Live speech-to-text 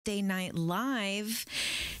Thursday Night Live.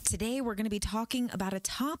 Today we're going to be talking about a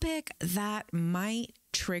topic that might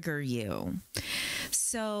trigger you.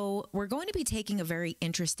 So we're going to be taking a very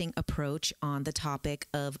interesting approach on the topic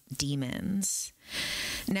of demons.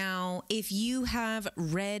 Now, if you have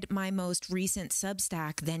read my most recent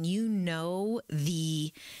Substack, then you know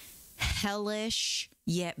the hellish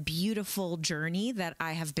yet beautiful journey that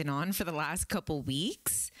I have been on for the last couple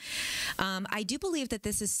weeks. I do believe that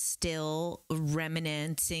this is still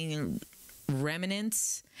remnants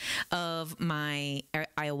of my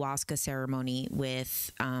ayahuasca ceremony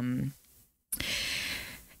with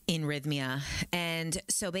in Rhythmia. And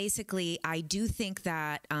so basically, I do think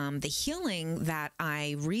that the healing that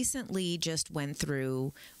I recently just went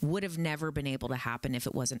through would have never been able to happen if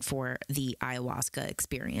it wasn't for the ayahuasca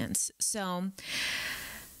experience. So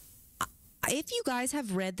if you guys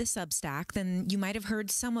have read the Substack, then you might have heard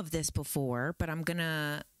some of this before, but I'm going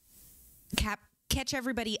to catch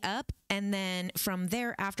everybody up. And then from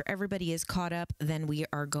there, after everybody is caught up, then we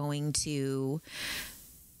are going to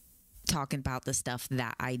talking about the stuff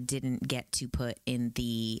that I didn't get to put in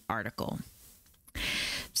the article.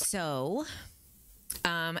 So,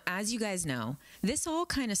 as you guys know, this all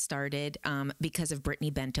kind of started because of Brittany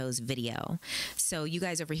Bento's video. So you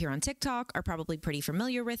guys over here on TikTok are probably pretty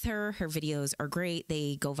familiar with her. Her videos are great.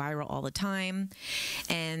 They go viral all the time.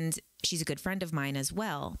 And she's a good friend of mine as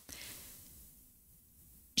well.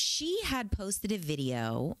 She had posted a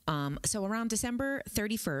video. So around December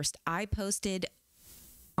 31st, I posted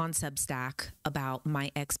on Substack about my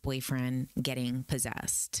ex-boyfriend getting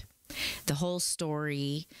possessed. The whole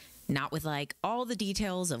story, not with like all the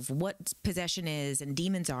details of what possession is and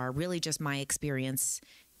demons are, really just my experience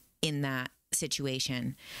in that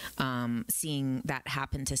situation, seeing that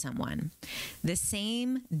happen to someone. The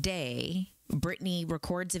same day, Brittany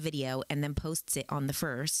records a video and then posts it on the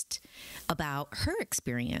 1st about her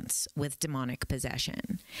experience with demonic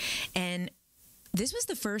possession. And this was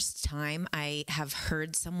the first time I have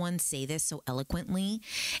heard someone say this so eloquently,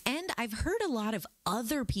 and I've heard a lot of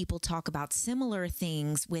other people talk about similar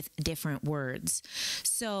things with different words.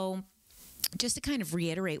 So just to kind of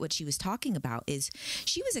reiterate what she was talking about is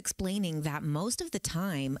she was explaining that most of the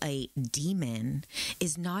time a demon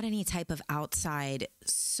is not any type of outside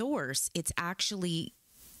source. It's actually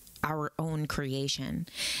our own creation,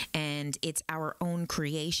 and it's our own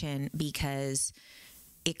creation because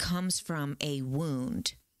it comes from a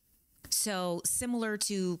wound. So similar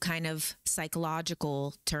to kind of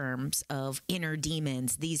psychological terms of inner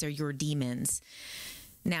demons, these are your demons.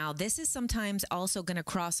 Now, this is sometimes also going to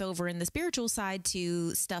cross over in the spiritual side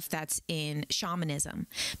to stuff that's in shamanism,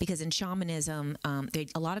 because in shamanism,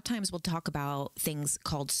 a lot of times we'll talk about things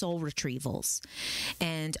called soul retrievals.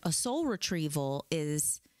 And a soul retrieval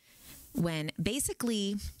is when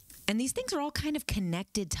basically, and these things are all kind of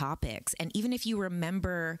connected topics. And even if you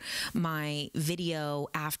remember my video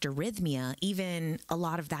after Rhythmia, even a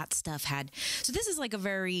lot of that stuff had, so this is like a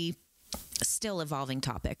very still evolving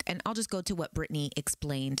topic. And I'll just go to what Brittany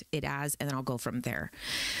explained it as, and then I'll go from there.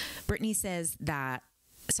 Brittany says that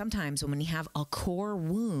sometimes when we have a core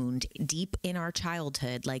wound deep in our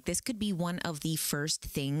childhood, like this could be one of the first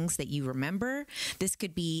things that you remember. This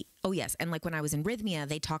could be, oh yes, and like when I was in Rhythmia,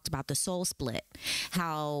 they talked about the soul split,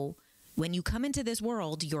 how when you come into this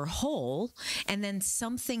world, you're whole, and then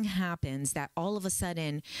something happens that all of a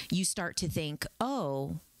sudden you start to think,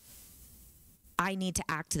 oh, I need to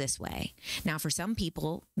act this way. Now, for some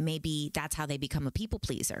people, maybe that's how they become a people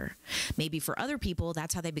pleaser. Maybe for other people,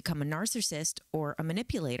 that's how they become a narcissist or a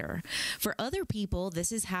manipulator. For other people,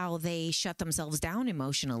 this is how they shut themselves down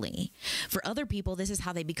emotionally. For other people, this is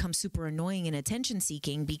how they become super annoying and attention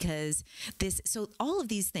seeking because so all of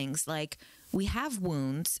these things, like we have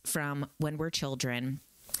wounds from when we're children.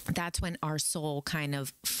 That's when our soul kind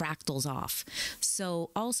of fractals off.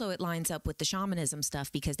 So also it lines up with the shamanism stuff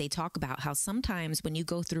because they talk about how sometimes when you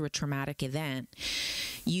go through a traumatic event,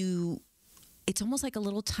 it's almost like a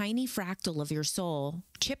little tiny fractal of your soul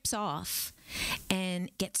chips off and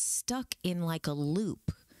gets stuck in like a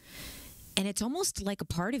loop. And it's almost like a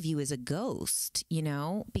part of you is a ghost, you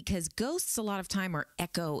know, because ghosts a lot of time are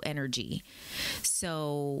echo energy.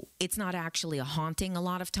 So it's not actually a haunting a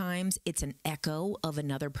lot of times. It's an echo of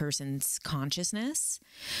another person's consciousness.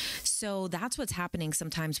 So that's what's happening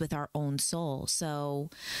sometimes with our own soul. So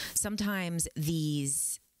sometimes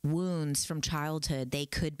these wounds from childhood, they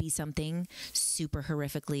could be something super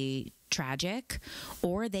horrifically tragic,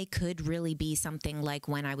 or they could really be something like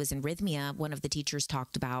when I was in Rhythmia, one of the teachers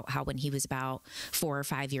talked about how when he was about 4 or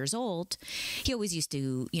 5 years old, he always used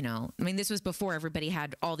to, you know, I mean, this was before everybody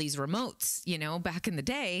had all these remotes, you know, back in the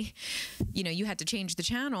day, you know, you had to change the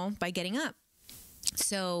channel by getting up.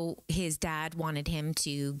 So his dad wanted him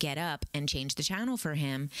to get up and change the channel for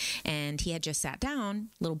him. And he had just sat down,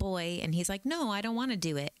 little boy, and he's like, no, I don't want to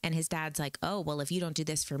do it. And his dad's like, oh, well, if you don't do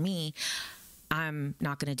this for me, I'm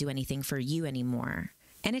not going to do anything for you anymore.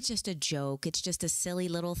 And it's just a joke. It's just a silly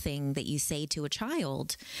little thing that you say to a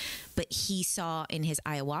child. But he saw in his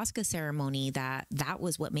ayahuasca ceremony that that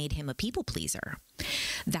was what made him a people pleaser.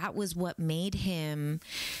 That was what made him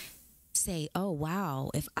say, oh,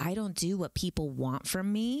 wow, if I don't do what people want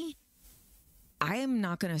from me, I am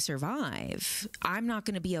not going to survive. I'm not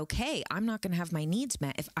going to be okay. I'm not going to have my needs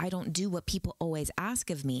met if I don't do what people always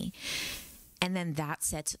ask of me. And then that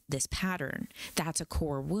sets this pattern. That's a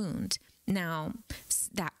core wound. Now,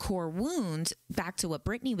 that core wound, back to what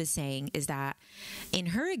Brittany was saying, is that in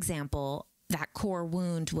her example, that core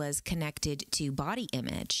wound was connected to body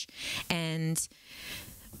image, and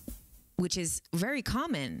which is very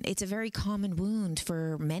common. It's a very common wound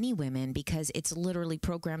for many women because it's literally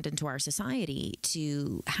programmed into our society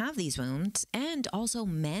to have these wounds. And also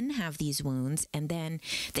men have these wounds, and then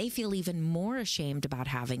they feel even more ashamed about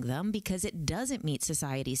having them because it doesn't meet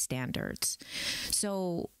society's standards.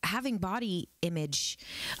 So having body image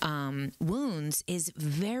wounds is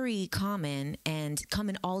very common and come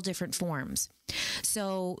in all different forms.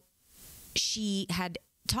 So she had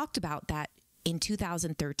talked about that. In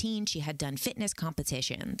 2013, she had done fitness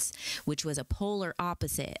competitions, which was a polar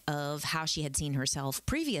opposite of how she had seen herself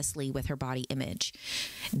previously with her body image.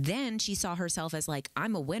 Then she saw herself as like,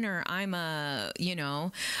 I'm a winner. I'm a,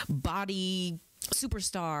 body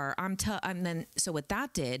superstar. And then, so what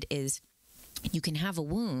that did is you can have a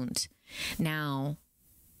wound now,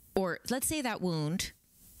 or let's say that wound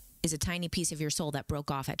is a tiny piece of your soul that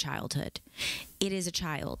broke off at childhood. It is a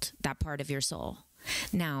child, that part of your soul.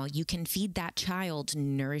 Now, you can feed that child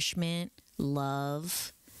nourishment,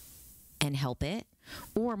 love, and help it.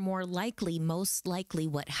 Or most likely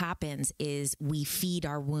what happens is we feed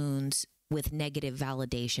our wounds with negative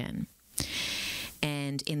validation.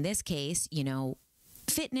 And in this case,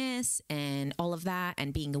 fitness and all of that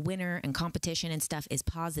and being a winner and competition and stuff is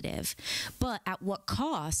positive. But at what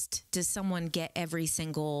cost does someone get every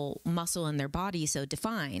single muscle in their body so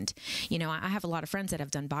defined? I have a lot of friends that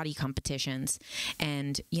have done body competitions,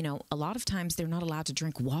 and, a lot of times they're not allowed to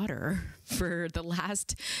drink water for the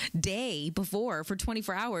last day before. For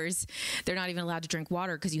 24 hours, they're not even allowed to drink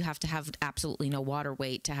water because you have to have absolutely no water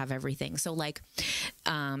weight to have everything. So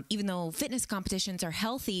even though fitness competitions are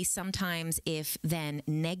healthy, sometimes if then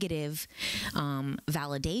negative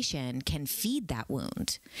validation can feed that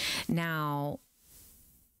wound. Now,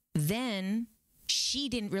 then she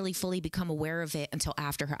didn't really fully become aware of it until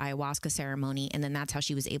after her ayahuasca ceremony, and then that's how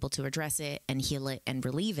she was able to address it and heal it and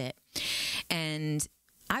relieve it. And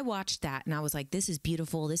I watched that and I was like, this is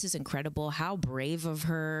beautiful. This is incredible. How brave of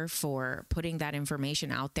her for putting that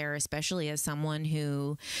information out there, especially as someone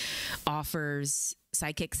who offers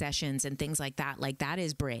psychic sessions and things like that. Like, that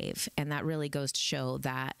is brave. And that really goes to show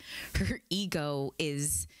that her ego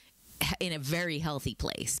is in a very healthy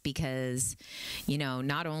place because,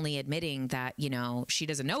 not only admitting that, she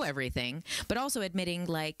doesn't know everything, but also admitting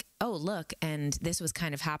like, oh, look, and this was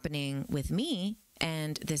kind of happening with me,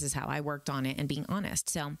 and this is how I worked on it, and being honest.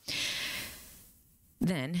 So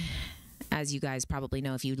then, as you guys probably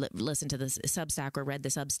know, if you listened to the Substack or read the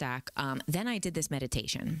Substack, then I did this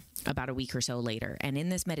meditation about a week or so later. And in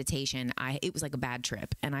this meditation, it was like a bad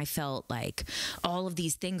trip. And I felt like all of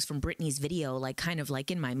these things from Brittany's video, like kind of like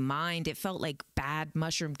in my mind, it felt like bad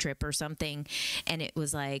mushroom trip or something. And it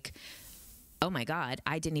was like, oh my God,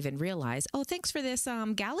 I didn't even realize, oh, thanks for this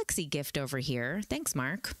galaxy gift over here. Thanks,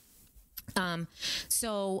 Mark.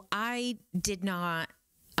 So I did not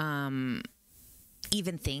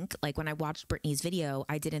even think, like, when I watched Brittany's video,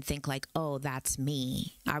 I didn't think like, oh, that's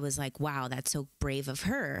me. I was like, wow, that's so brave of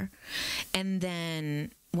her. And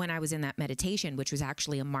then when I was in that meditation, which was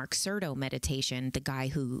actually a Mark Serto meditation, the guy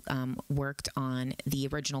who worked on the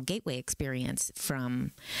original Gateway experience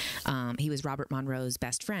he was Robert Monroe's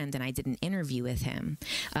best friend, and I did an interview with him.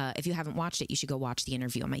 If you haven't watched it, you should go watch the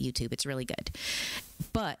interview on my YouTube. It's really good.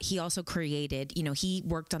 But he also created, he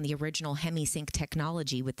worked on the original HemiSync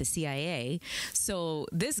technology with the CIA. So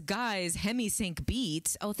this guy's HemiSync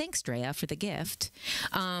beats, oh, thanks, Drea, for the gift.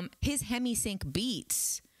 His HemiSync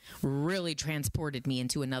beats really transported me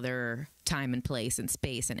into another time and place and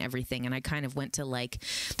space and everything. And I kind of went to like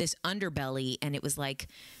this underbelly, and it was like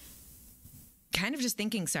kind of just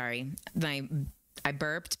thinking, sorry, I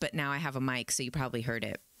burped, but now I have a mic, so you probably heard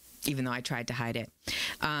it, even though I tried to hide it.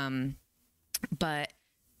 But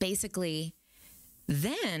basically,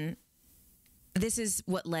 then this is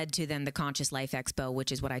what led to then the Conscious Life Expo,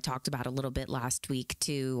 which is what I talked about a little bit last week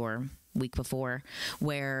too, or week before,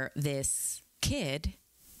 where this kid,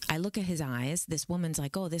 I look at his eyes. This woman's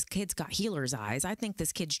like, oh, this kid's got healer's eyes. I think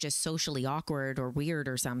this kid's just socially awkward or weird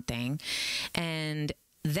or something. And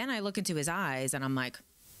then I look into his eyes and I'm like,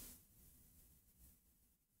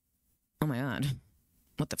 oh my God,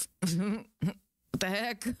 what the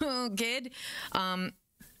heck, kid?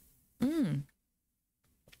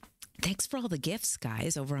 Thanks for all the gifts,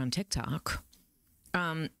 guys, over on TikTok.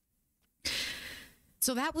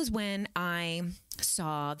 So that was when I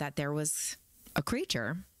saw that there was a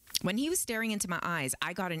creature. When he was staring into my eyes,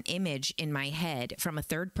 I got an image in my head from a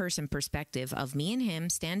third-person perspective of me and him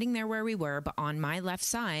standing there where we were, but on my left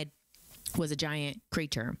side was a giant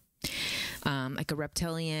creature, like a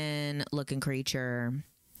reptilian-looking creature,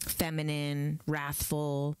 feminine,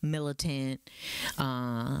 wrathful, militant,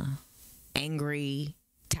 angry,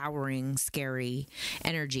 towering, scary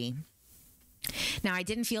energy. Now, I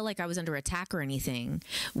didn't feel like I was under attack or anything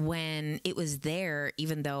when it was there,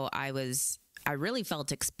 even though I really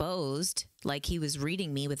felt exposed, like he was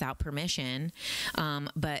reading me without permission.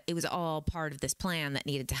 But it was all part of this plan that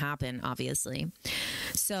needed to happen, obviously.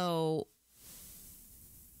 So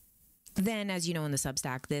then, as you know, in the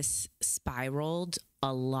Substack, this spiraled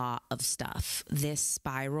a lot of stuff. This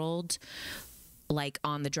spiraled like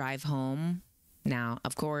on the drive home. Now,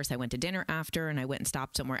 of course, I went to dinner after and I went and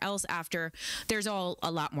stopped somewhere else after. There's a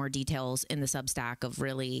lot more details in the Substack of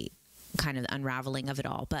really kind of the unraveling of it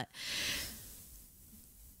all. But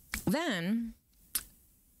then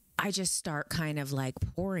I just start kind of like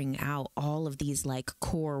pouring out all of these like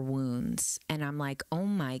core wounds. And I'm like, oh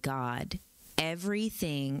my God,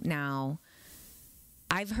 everything. Now,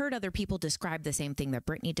 I've heard other people describe the same thing that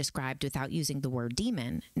Brittany described without using the word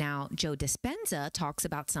demon. Now, Joe Dispenza talks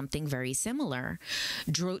about something very similar.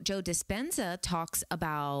 Joe Dispenza talks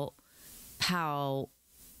about how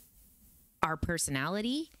our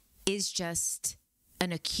personality is just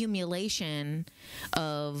an accumulation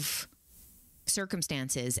of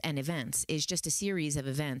circumstances and events, is just a series of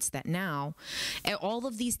events that now all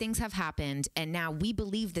of these things have happened and now we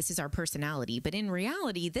believe this is our personality. But in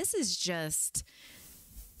reality, this is just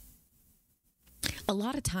a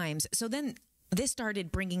lot of times. So then this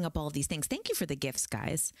started bringing up all these things. Thank you for the gifts,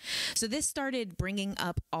 guys. So this started bringing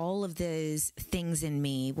up all of these things in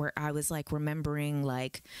me where I was like remembering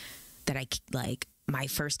like that I like my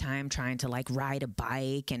first time trying to like ride a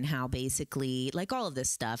bike and how basically like all of this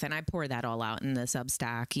stuff. And I pour that all out in the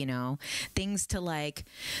Substack, you know, things to like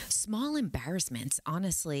small embarrassments,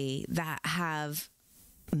 honestly, that have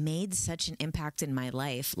made such an impact in my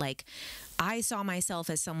life. Like I saw myself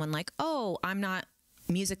as someone like, oh, I'm not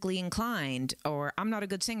musically inclined, or I'm not a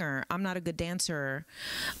good singer, I'm not a good dancer,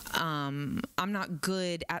 I'm not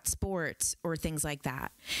good at sports or things like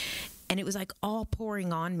that. And it was like all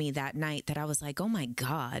pouring on me that night that I was like, oh my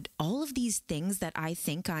God, all of these things that I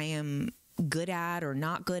think I am good at or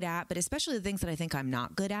not good at, but especially the things that I think I'm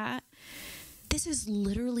not good at, this is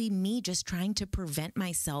literally me just trying to prevent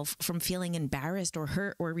myself from feeling embarrassed or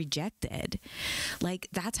hurt or rejected. Like,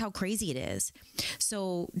 that's how crazy it is.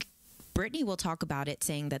 So Brittany will talk about it,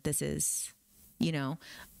 saying that this is, you know,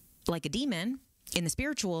 like a demon in the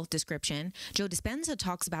spiritual description. Joe Dispenza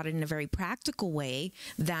talks about it in a very practical way,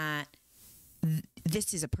 that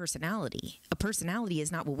this is a personality. A personality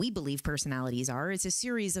is not what we believe personalities are. It's a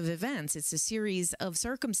series of events. It's a series of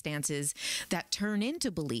circumstances that turn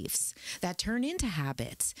into beliefs, that turn into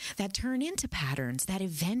habits, that turn into patterns, that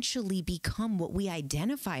eventually become what we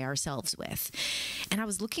identify ourselves with. And I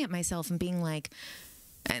was looking at myself and being like,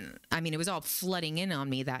 and I mean, it was all flooding in on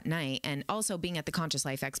me that night. And also being at the Conscious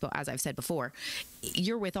Life Expo, as I've said before,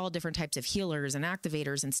 you're with all different types of healers and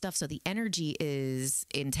activators and stuff. So the energy is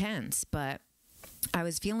intense, but I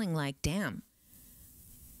was feeling like, damn,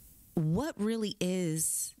 what really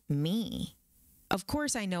is me? Of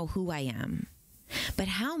course, I know who I am, but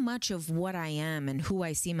how much of what I am and who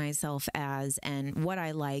I see myself as and what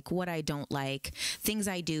I like, what I don't like, things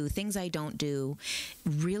I do, things I don't do,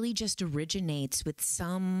 really just originates with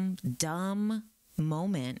some dumb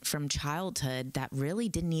moment from childhood that really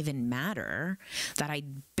didn't even matter, that I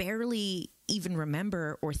barely even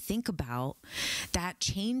remember or think about, that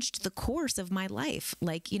changed the course of my life.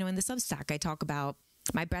 Like, you know, in the Substack, I talk about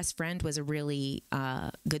my best friend was a really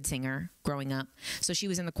good singer growing up. So she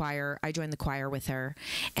was in the choir. I joined the choir with her.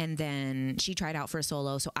 And then she tried out for a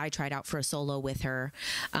solo. So I tried out for a solo with her.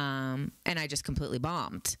 And I just completely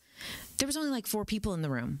bombed. There was only like 4 people in the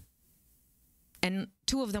room. And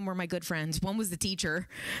 2 of them were my good friends. One was the teacher,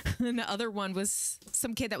 and the other one was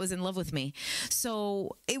some kid that was in love with me.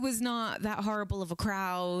 So it was not that horrible of a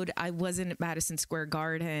crowd. I wasn't at Madison Square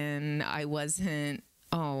Garden. I wasn't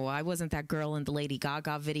Oh, I wasn't that girl in the Lady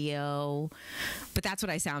Gaga video, but that's what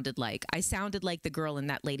I sounded like. I sounded like the girl in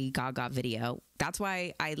that Lady Gaga video. That's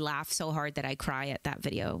why I laugh so hard that I cry at that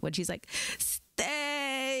video when she's like,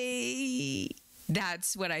 stay.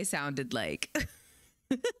 That's what I sounded like.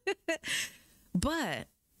 But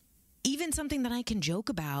even something that I can joke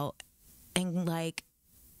about and like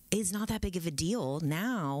is not that big of a deal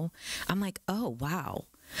now, I'm like, oh, wow.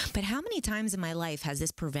 But how many times in my life has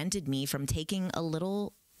this prevented me from taking a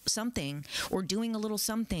little something or doing a little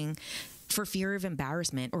something for fear of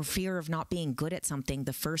embarrassment or fear of not being good at something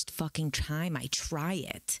the first fucking time I try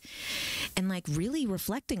it? And like really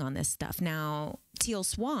reflecting on this stuff. Now, Teal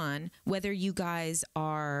Swan, whether you guys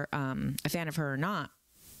are a fan of her or not,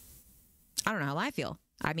 I don't know how I feel.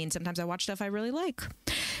 I mean, sometimes I watch stuff I really like.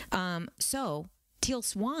 So Teal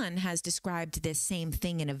Swan has described this same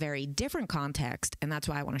thing in a very different context, and that's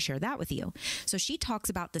why I want to share that with you. So she talks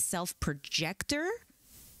about the self-protector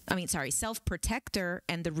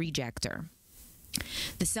and the rejector.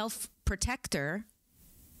 The self-protector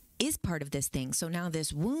is part of this thing. So now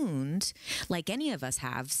this wound, like any of us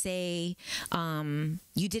have, say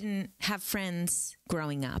you didn't have friends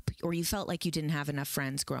growing up, or you felt like you didn't have enough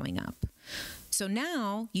friends growing up. So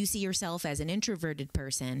now you see yourself as an introverted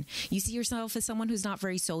person. You see yourself as someone who's not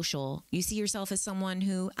very social. You see yourself as someone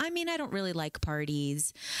who, I don't really like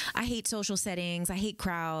parties. I hate social settings. I hate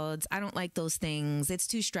crowds. I don't like those things. It's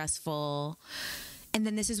too stressful. And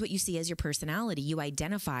then this is what you see as your personality. You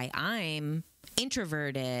identify, I'm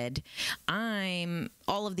introverted. I'm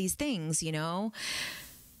all of these things, you know?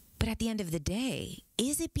 But at the end of the day,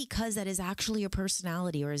 is it because that is actually your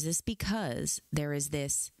personality, or is this because there is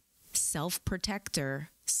this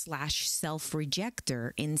self-protector /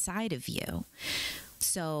 self-rejector inside of you?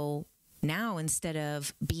 So now, instead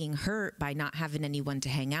of being hurt by not having anyone to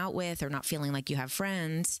hang out with or not feeling like you have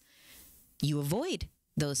friends, you avoid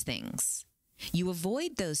those things. You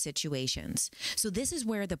avoid those situations. So this is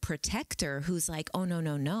where the protector, who's like, oh,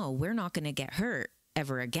 no, we're not going to get hurt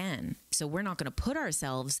ever again. So we're not going to put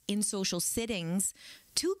ourselves in social settings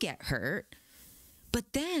to get hurt.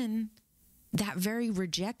 But then that very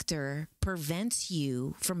rejector prevents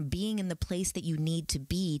you from being in the place that you need to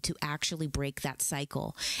be to actually break that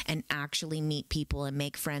cycle and actually meet people and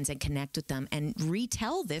make friends and connect with them and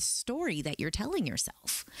retell this story that you're telling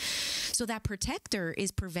yourself. So that protector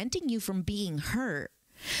is preventing you from being hurt.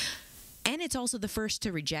 And it's also the first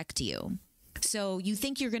to reject you. So you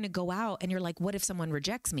think you're going to go out and you're like, what if someone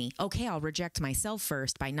rejects me? Okay, I'll reject myself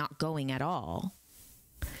first by not going at all.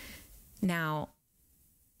 Now,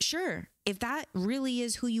 sure, if that really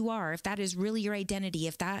is who you are, if that is really your identity,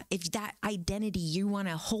 if that identity you want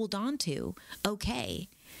to hold on to, okay.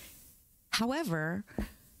 However,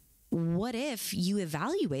 what if you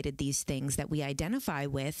evaluated these things that we identify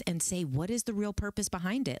with and say, what is the real purpose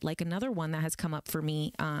behind it? Like another one that has come up for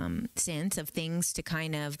me since, of things to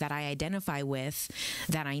kind of that I identify with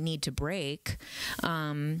that I need to break.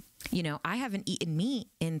 You know, I haven't eaten meat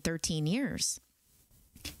in 13 years.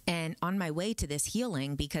 And on my way to this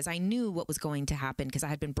healing, because I knew what was going to happen, because I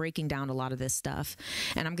had been breaking down a lot of this stuff.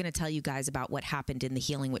 And I'm going to tell you guys about what happened in the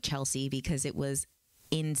healing with Chelsea, because it was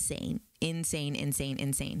insane.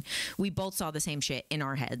 We both saw the same shit in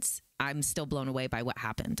our heads. I'm still blown away by what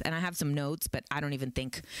happened. And I have some notes, but I don't even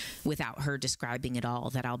think without her describing it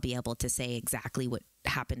all that I'll be able to say exactly what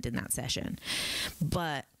happened in that session.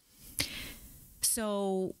 But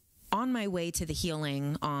so on my way to the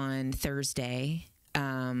healing on Thursday,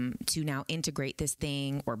 to now integrate this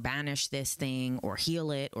thing or banish this thing or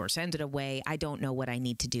heal it or send it away. I don't know what I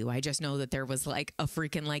need to do. I just know that there was like a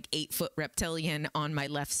freaking 8-foot reptilian on my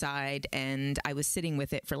left side, and I was sitting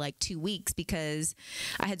with it for 2 weeks because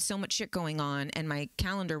I had so much shit going on and my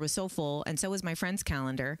calendar was so full, and so was my friend's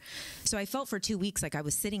calendar. So I felt for 2 weeks like I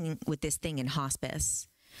was sitting with this thing in hospice.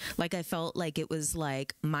 Like I felt like it was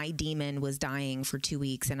like my demon was dying for 2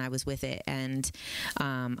 weeks and I was with it. And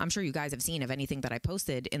I'm sure you guys have seen of anything that I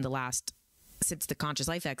posted in the last, since the Conscious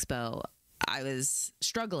Life Expo, I was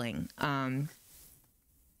struggling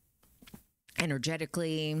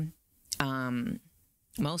energetically,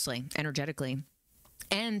 mostly energetically,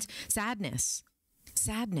 and sadness.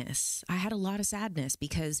 I had a lot of sadness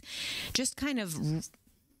because just kind of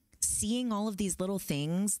seeing all of these little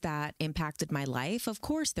things that impacted my life. Of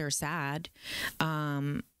course they're sad,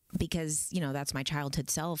 because, you know, that's my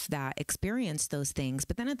childhood self that experienced those things.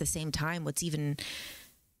 But then at the same time, what's even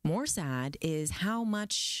more sad is how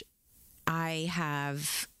much I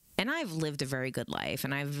have, and I've lived a very good life,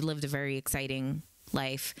 and I've lived a very exciting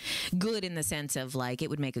life. Good in the sense of it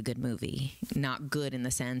would make a good movie, not good in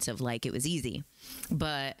the sense of it was easy.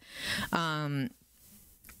 But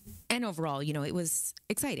And overall, you know, it was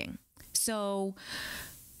exciting. So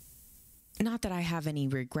not that I have any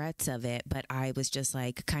regrets of it, but I was just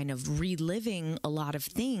like kind of reliving a lot of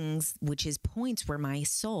things, which is points where my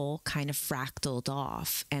soul kind of fractaled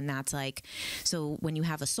off. And that's like, so when you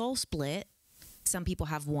have a soul split, some people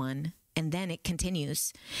have one, and then it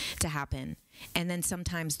continues to happen. And then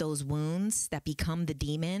sometimes those wounds that become the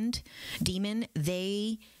demon,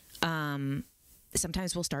 they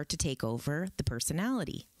sometimes will start to take over the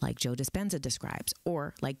personality, like Joe Dispenza describes,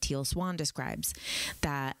 or like Teal Swan describes,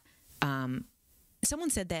 that someone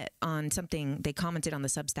said that on something, they commented on the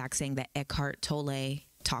Substack saying that Eckhart Tolle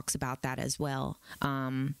talks about that as well,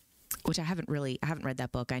 which I haven't read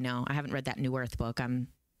that book. I know I haven't read that New Earth book.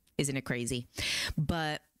 Isn't it crazy?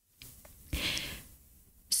 But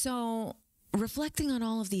so reflecting on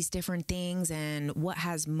all of these different things and what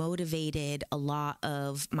has motivated a lot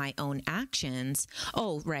of my own actions.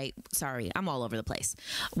 Oh, right. Sorry. I'm all over the place.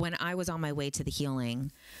 When I was on my way to the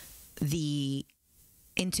healing, the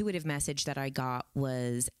intuitive message that I got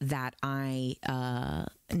was that I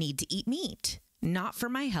need to eat meat, not for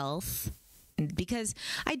my health, because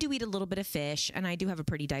I do eat a little bit of fish and I do have a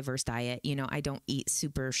pretty diverse diet. You know, I don't eat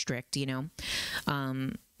super strict, you know,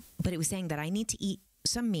 but it was saying that I need to eat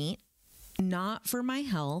some meat, not for my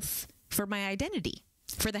health, for my identity,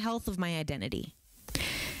 for the health of my identity.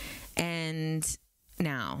 And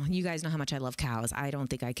now, you guys know how much I love cows. I don't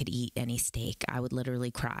think I could eat any steak. I would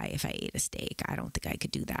literally cry if I ate a steak. I don't think I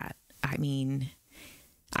could do that. I mean,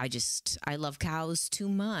 I love cows too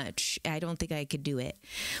much. I don't think I could do it.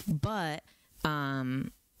 But I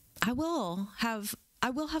will have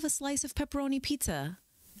a slice of pepperoni pizza.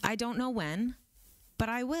 I don't know when, but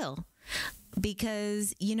I will.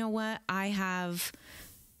 Because you know what? That's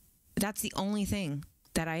the only thing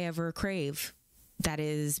that I ever crave. That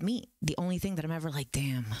is meat. The only thing that I'm ever like,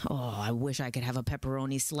 damn, oh, I wish I could have a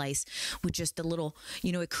pepperoni slice with just a little,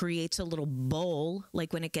 you know, it creates a little bowl.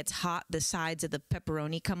 Like when it gets hot, the sides of the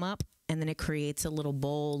pepperoni come up and then it creates a little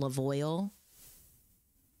bowl of oil.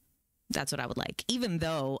 That's what I would like. Even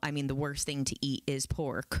though, I mean, the worst thing to eat is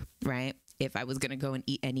pork, right? If I was going to go and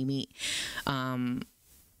eat any meat.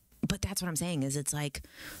 But that's what I'm saying is it's like,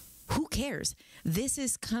 who cares? This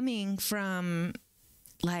is coming from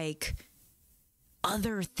like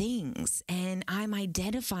other things, and I'm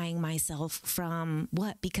identifying myself from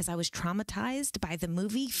what? Because I was traumatized by the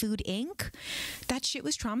movie Food Inc. That shit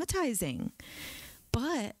was traumatizing,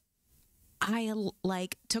 but I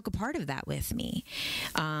like took a part of that with me,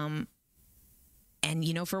 and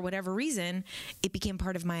you know, for whatever reason, it became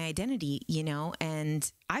part of my identity, you know,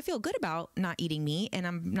 and I feel good about not eating meat, and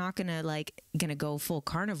I'm not gonna go full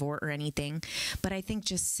carnivore or anything, but I think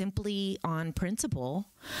just simply on principle,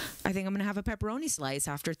 I think I'm gonna have a pepperoni slice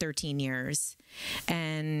after 13 years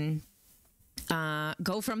and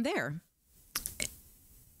go from there.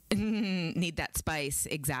 Need that spice,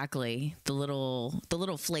 exactly. The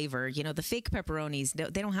little flavor, you know, the fake pepperonis,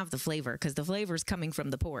 they don't have the flavor because the flavor is coming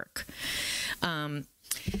from the pork.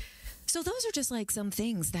 So those are just like some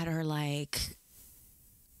things that are like,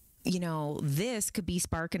 you know, this could be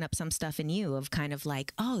sparking up some stuff in you of kind of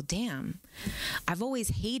like, oh damn, I've always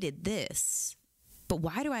hated this, but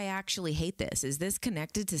why do I actually hate this? Is this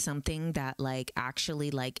connected to something that like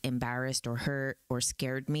actually like embarrassed or hurt or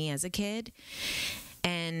scared me as a kid?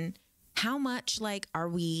 And how much like are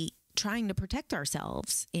we trying to protect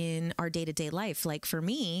ourselves in our day-to-day life? Like for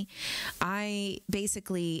me, I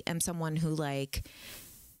basically am someone who like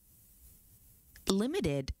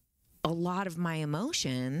limited a lot of my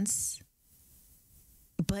emotions,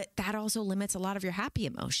 but that also limits a lot of your happy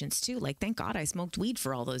emotions too. Like, thank God I smoked weed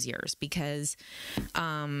for all those years because,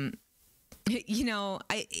 you know,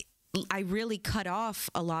 I really cut off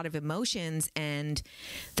a lot of emotions, and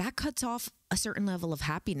that cuts off a certain level of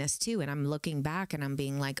happiness too. And I'm looking back and I'm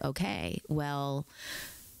being like, okay, well,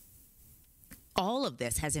 all of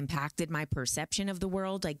this has impacted my perception of the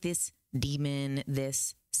world. Like this demon,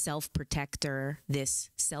 this self-protector, this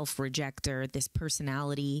self-rejector, this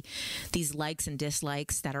personality, these likes and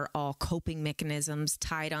dislikes that are all coping mechanisms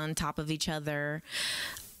tied on top of each other.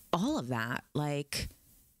 All of that, like,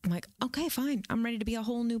 I'm like, okay, fine. I'm ready to be a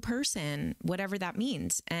whole new person, whatever that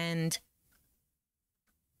means. And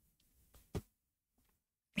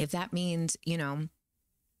if that means, you know,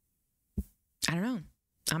 I don't know,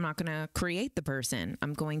 I'm not going to create the person.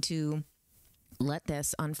 I'm going to let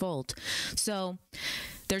this unfold. So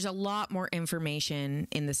there's a lot more information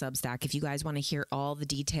in the Substack. If you guys want to hear all the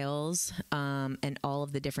details and all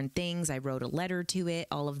of the different things, I wrote a letter to it,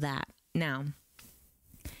 all of that. Now,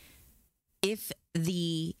 if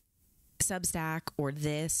the Substack or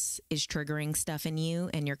this is triggering stuff in you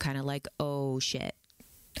and you're kind of like, oh shit,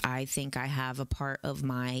 I think I have a part of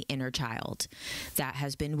my inner child that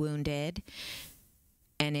has been wounded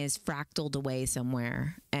and is fractaled away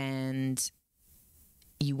somewhere, and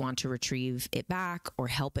you want to retrieve it back or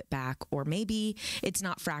help it back, or maybe it's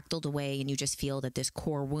not fractaled away and you just feel that this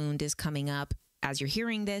core wound is coming up. As you're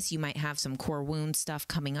hearing this, you might have some core wound stuff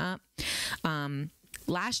coming up.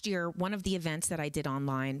 Last year, one of the events that I did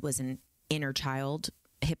online was an inner child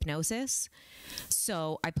hypnosis.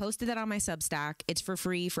 So I posted that on my Substack. It's for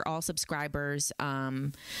free for all subscribers,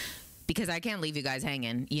 because I can't leave you guys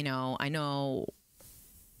hanging. You know, I know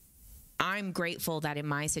I'm grateful that in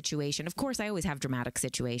my situation, of course, I always have dramatic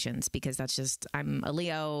situations because that's just, I'm a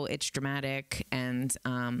Leo, it's dramatic. And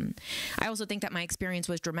I also think that my experience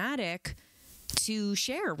was dramatic to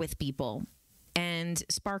share with people and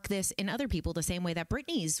spark this in other people the same way that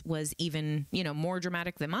Brittany's was even, you know, more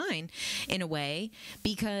dramatic than mine in a way,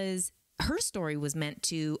 because her story was meant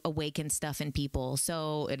to awaken stuff in people.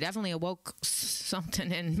 So it definitely awoke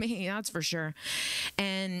something in me, that's for sure.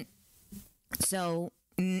 And so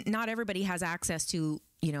not everybody has access to,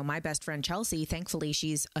 you know, my best friend Chelsea. Thankfully,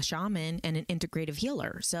 she's a shaman and an integrative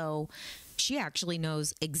healer. So she actually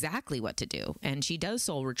knows exactly what to do. And she does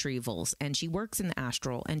soul retrievals, and she works in the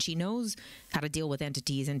astral, and she knows how to deal with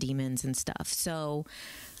entities and demons and stuff. So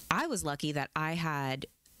I was lucky that I had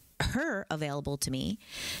her available to me.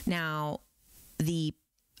 Now, the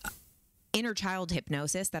inner child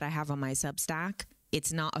hypnosis that I have on my Substack,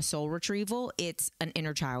 it's not a soul retrieval, it's an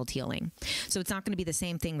inner child healing. So it's not going to be the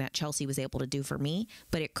same thing that Chelsea was able to do for me,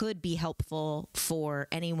 but it could be helpful for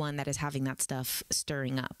anyone that is having that stuff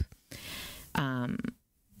stirring up.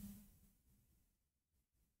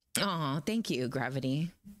 Oh, thank you,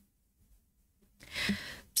 Gravity.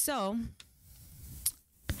 So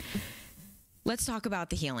let's talk about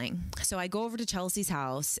the healing. So I go over to Chelsea's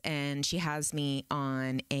house, and she has me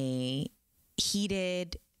on a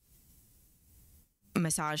heated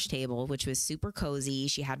massage table, which was super cozy.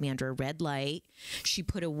 She had me under a red light. She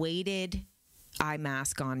put a weighted eye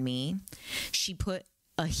mask on me. She put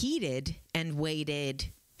a heated and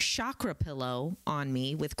weighted chakra pillow on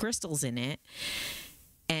me with crystals in it.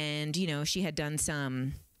 And, you know, she had done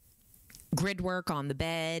some grid work on the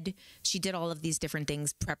bed. She did all of these different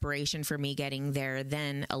things, preparation for me getting there,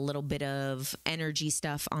 then a little bit of energy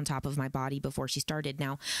stuff on top of my body before she started.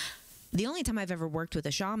 Now, the only time I've ever worked with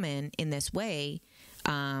a shaman in this way,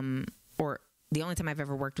 or the only time I've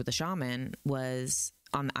ever worked with a shaman was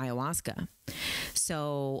on the ayahuasca.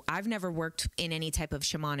 So I've never worked in any type of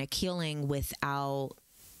shamanic healing without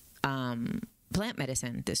plant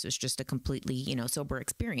medicine. This was just a completely, you know, sober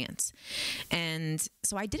experience. And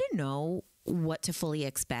so I didn't know what to fully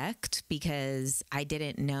expect because I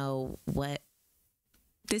didn't know what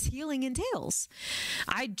this healing entails.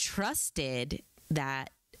 I trusted that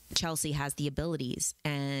Chelsea has the abilities,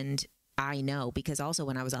 and I know because also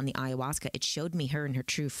when I was on the ayahuasca, it showed me her in her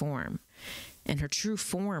true form, and her true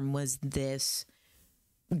form was this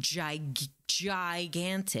gigantic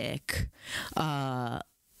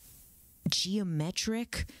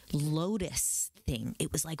geometric lotus thing.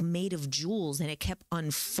 It was like made of jewels, and it kept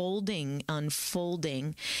unfolding.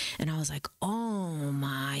 And I was like, oh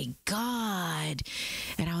my God.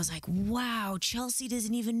 And I was like, wow, Chelsea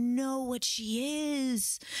doesn't even know what she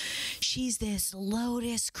is. She's this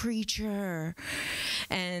lotus creature.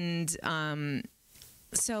 And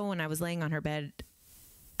so when I was laying on her bed,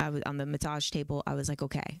 I was on the massage table, I was like,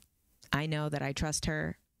 okay, I know that I trust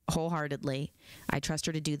her wholeheartedly. I trust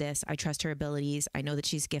her to do this. I trust her abilities. I know that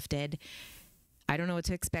she's gifted. I don't know what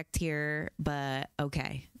to expect here, but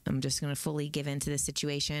okay. I'm just going to fully give into this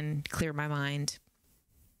situation, clear my mind.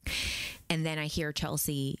 And then I hear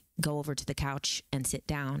Chelsea go over to the couch and sit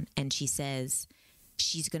down, and she says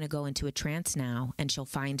she's going to go into a trance now, and she'll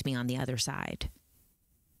find me on the other side.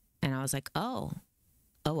 And I was like, oh,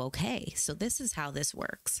 okay. So this is how this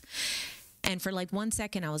works. And for like 1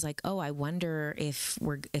 second, I was like, oh, I wonder if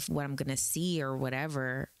what I'm going to see or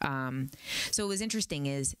whatever. So what was interesting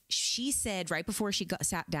is she said right before she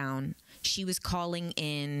sat down, she was calling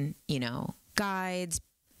in, you know, guides,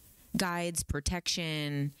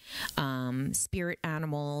 protection, spirit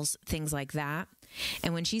animals, things like that.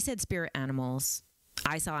 And when she said spirit animals,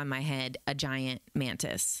 I saw in my head a giant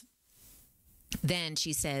mantis. Then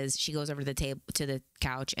she says, she goes over to the table, to the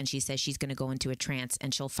couch, and she says she's going to go into a trance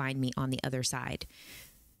and she'll find me on the other side.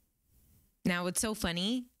 Now, what's so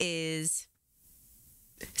funny is,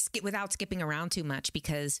 without skipping around too much,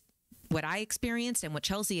 because what I experienced and what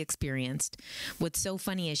Chelsea experienced, what's so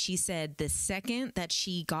funny is she said the second that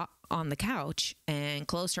she got on the couch and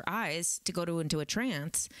closed her eyes to go into a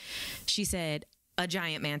trance, she said a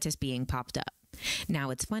giant mantis being popped up. Now,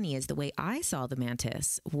 what's funny is the way I saw the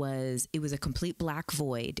mantis was it was a complete black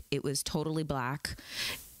void. It was totally black,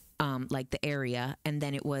 like the area. And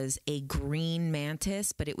then it was a green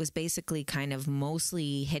mantis, but it was basically kind of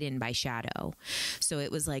mostly hidden by shadow. So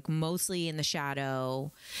it was like mostly in the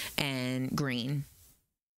shadow and green.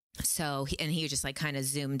 So, and he just like kind of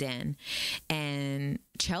zoomed in. And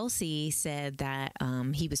Chelsea said that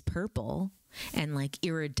he was purple and like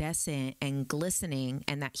iridescent and glistening,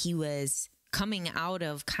 and that he was coming out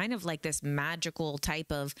of kind of like this magical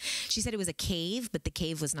type of, she said it was a cave, but the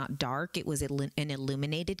cave was not dark. It was an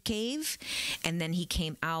illuminated cave. And then he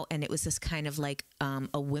came out and it was this kind of like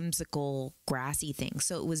a whimsical grassy thing.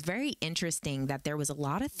 So it was very interesting that there was a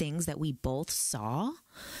lot of things that we both saw,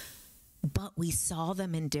 but we saw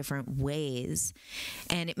them in different ways.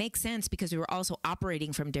 And it makes sense because we were also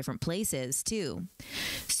operating from different places too.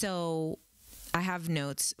 So I have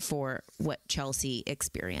notes for what Chelsea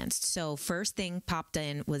experienced. So first thing popped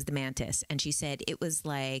in was the mantis. And she said it was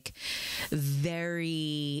like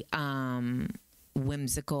very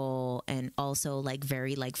whimsical and also like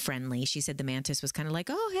very like friendly. She said the mantis was kind of like,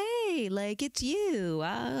 oh, hey, like it's you.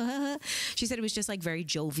 She said it was just like very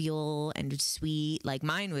jovial and sweet. Like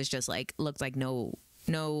mine was just like, looked like no,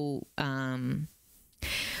 you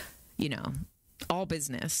know, all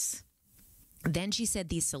business. Then she said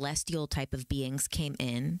these celestial type of beings came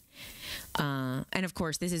in. And of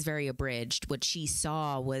course, this is very abridged. What she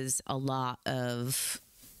saw was a lot of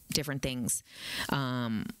different things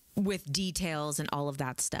with details and all of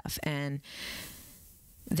that stuff. And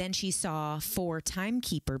then she saw 4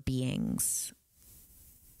 timekeeper beings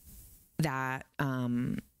that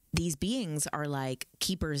these beings are like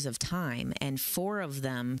keepers of time, and 4 of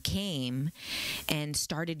them came and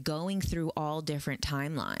started going through all different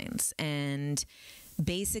timelines. And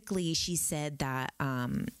basically she said that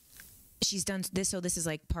she's done this. So this is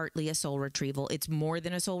like partly a soul retrieval. It's more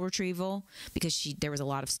than a soul retrieval because there was a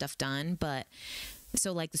lot of stuff done. But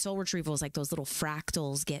so like the soul retrieval is like those little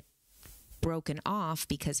fractals get broken off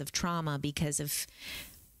because of trauma, because of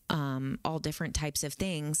all different types of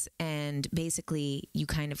things. And basically you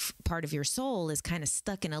kind of, part of your soul is kind of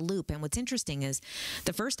stuck in a loop. And what's interesting is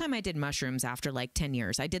the first time I did mushrooms after like 10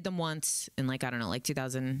 years, I did them once in like, I don't know, like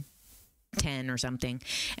 2010 or something.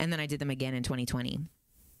 And then I did them again in 2020.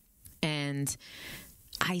 And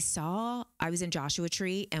I was in Joshua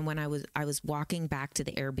Tree, and when I was walking back to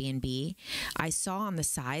the Airbnb, I saw on the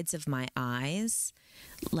sides of my eyes,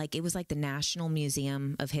 like it was like the National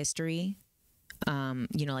Museum of History,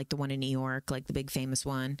 you know, like the one in New York, like the big famous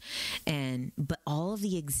one. But all of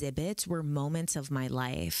the exhibits were moments of my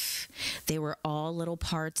life. They were all little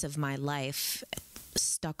parts of my life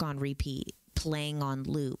stuck on repeat, playing on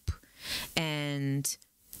loop. And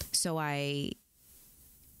so I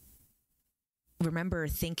remember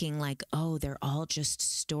thinking like, oh, they're all just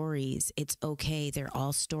stories. It's okay. They're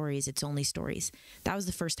all stories. It's only stories. That was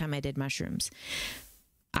the first time I did mushrooms.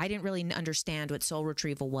 I didn't really understand what soul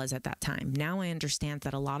retrieval was at that time. Now I understand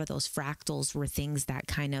that a lot of those fractals were things that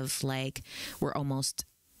kind of like were almost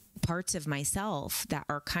parts of myself that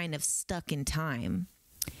are kind of stuck in time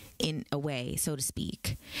in a way, so to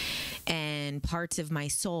speak. And parts of my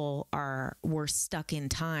soul were stuck in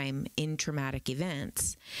time in traumatic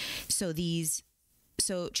events.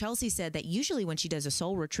 So Chelsea said that usually when she does a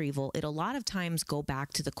soul retrieval, it a lot of times go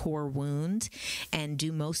back to the core wound and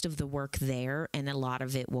do most of the work there. And a lot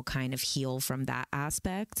of it will kind of heal from that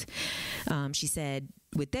aspect. She said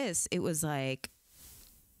with this, it was like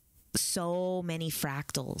so many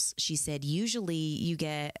fractals. She said, usually you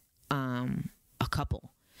get a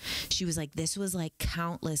couple. She was like, this was like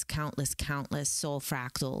countless soul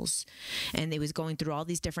fractals. And it was going through all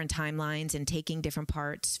these different timelines and taking different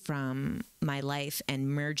parts from my life and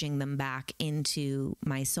merging them back into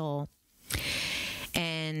my soul.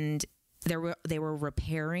 And they were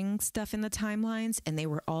repairing stuff in the timelines, and they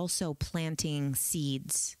were also planting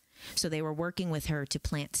seeds. So they were working with her to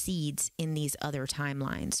plant seeds in these other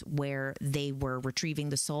timelines where they were retrieving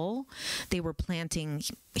the soul. They were planting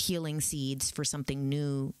healing seeds for something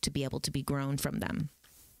new to be able to be grown from them.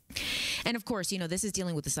 And of course, you know, this is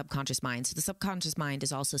dealing with the subconscious mind. So the subconscious mind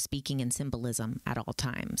is also speaking in symbolism at all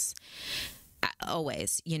times.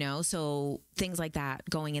 Always, you know, so things like that,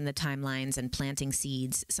 going in the timelines and planting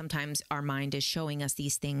seeds. Sometimes our mind is showing us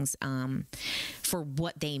these things for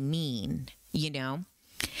what they mean, you know.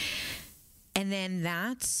 And then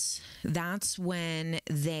that's when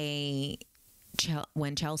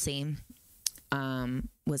Chelsea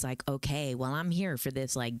was like, okay, well, I'm here for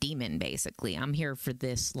this like demon, basically. I'm here for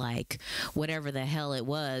this like whatever the hell it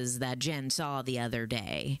was that Jen saw the other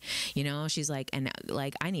day. You know, she's like, and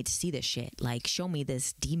like, I need to see this shit. Like, show me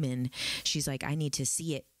this demon. She's like, I need to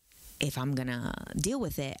see it if I'm gonna deal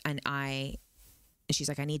with it. And she's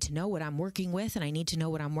like, I need to know what I'm working with and I need to know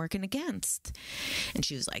what I'm working against. And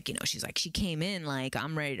she was like, you know, she's like, she came in like,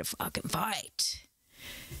 I'm ready to fucking fight.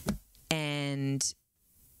 And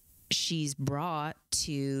she's brought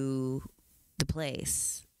to the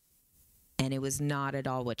place and it was not at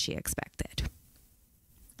all what she expected.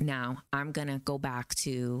 Now, I'm going to go back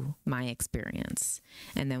to my experience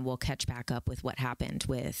and then we'll catch back up with what happened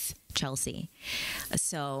with Chelsea.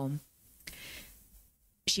 So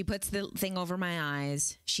she puts the thing over my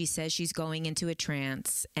eyes. She says she's going into a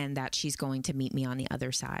trance and that she's going to meet me on the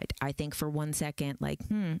other side. I think for 1 second, like,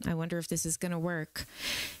 I wonder if this is going to work.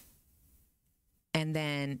 And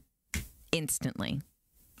then instantly,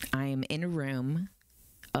 I am in a room,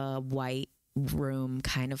 a white room,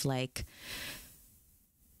 kind of like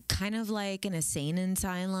an insane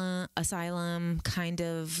asylum, kind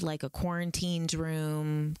of like a quarantined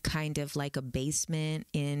room, kind of like a basement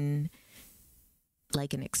in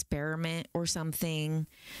like an experiment or something,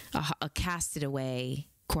 a casted away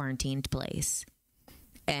quarantined place.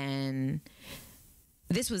 And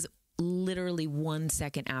this was literally 1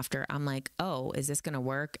 second after. I'm like, oh, is this gonna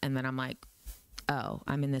work? And then I'm like, oh,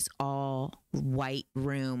 I'm in this all white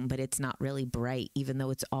room, but it's not really bright. Even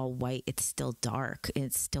though it's all white, it's still dark.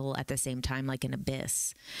 It's still at the same time like an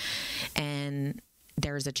abyss. And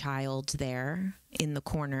there's a child there in the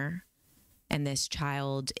corner, and this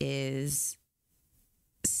child is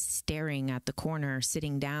staring at the corner,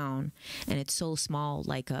 sitting down, and it's so small,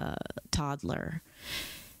 like a toddler.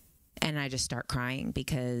 And I just start crying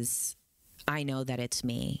because I know that it's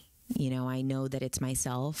me. You know, I know that it's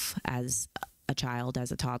myself as a child,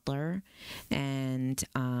 as a toddler. And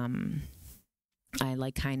I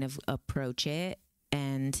like kind of approach it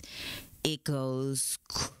and it goes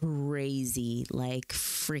crazy, like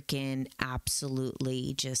freaking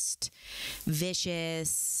absolutely just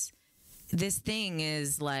vicious. This thing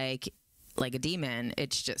is like a demon.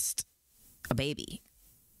 It's just a baby.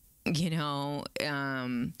 You know,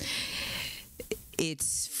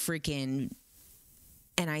 it's freaking,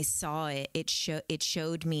 and I saw it. It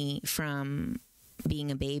showed me from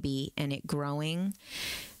being a baby and it growing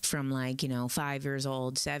from like, you know, 5 years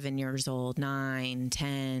old, 7 years old, 9,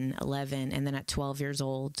 10, 11. And then at 12 years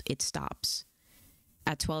old, it stops.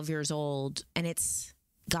 At 12 years old, and it's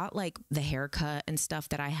got like the haircut and stuff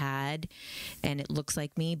that I had, and it looks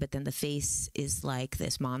like me, but then the face is like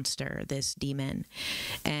this monster, this demon,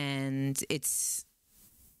 and it's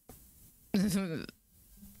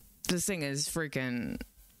this thing is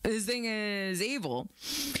evil.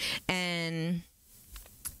 And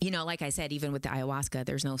you know, like I said, even with the ayahuasca,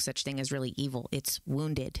 there's no such thing as really evil. It's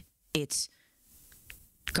wounded. It's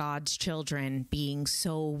God's children being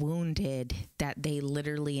so wounded that they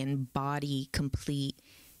literally embody complete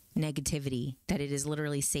negativity, that it is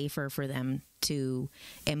literally safer for them to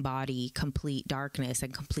embody complete darkness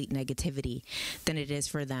and complete negativity than it is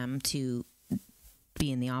for them to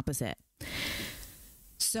be in the opposite.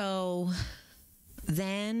 So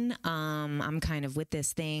then I'm kind of with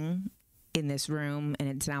this thing in this room, and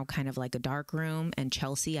it's now kind of like a dark room, and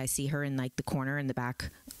Chelsea, I see her in like the corner in the back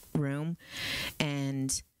room,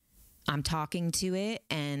 and I'm talking to it,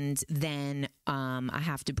 and then I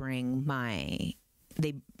have to bring my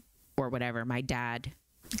dad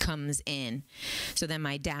comes in. So then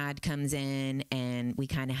my dad comes in, and we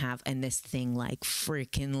kind of have, and this thing like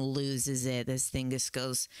freaking loses it. This thing just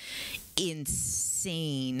goes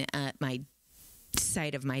insane at my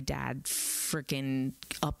sight of my dad freaking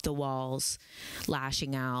up the walls,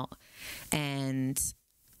 lashing out. And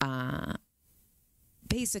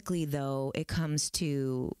basically, though, it comes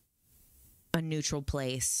to a neutral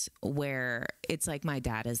place where it's like my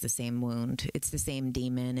dad has the same wound. It's the same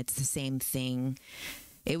demon. It's the same thing.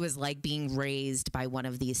 It was like being raised by one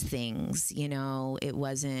of these things, you know. It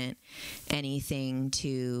wasn't anything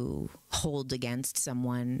to hold against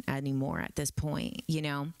someone anymore at this point, you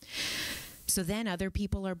know. So then other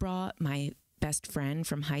people are brought. My best friend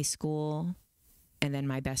from high school, and then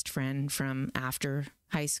my best friend from after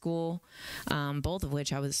high school, both of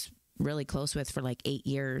which I was really close with for like 8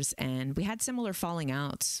 years, and we had similar falling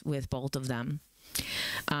outs with both of them.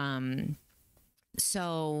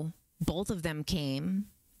 So both of them came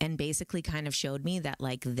and basically kind of showed me that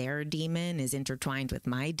like their demon is intertwined with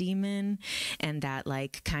my demon, and that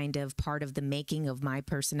like kind of part of the making of my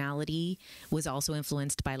personality was also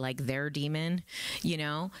influenced by like their demon, you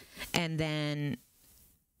know. And then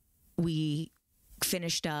we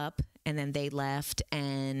finished up, and then they left.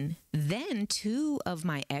 And then 2 of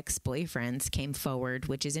my ex-boyfriends came forward,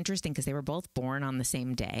 which is interesting because they were both born on the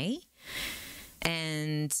same day.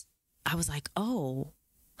 And I was like, oh,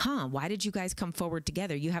 why did you guys come forward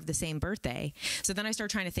together? You have the same birthday. So then I start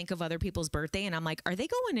trying to think of other people's birthday, and I'm like, are they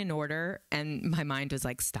going in order? And my mind was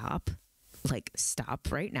like, stop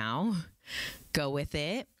right now. Go with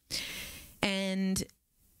it. And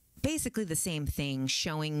basically the same thing,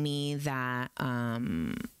 showing me that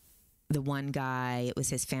the one guy, it was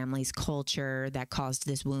his family's culture that caused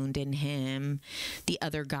this wound in him. The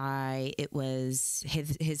other guy, it was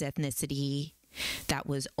his ethnicity that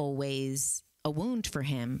was always a wound for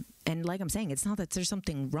him. And like I'm saying, it's not that there's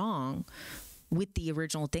something wrong with the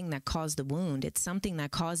original thing that caused the wound. It's something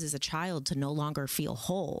that causes a child to no longer feel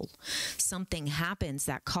whole. Something happens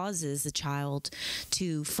that causes the child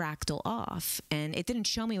to fractal off. And it didn't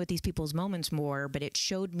show me what these people's moments were, but it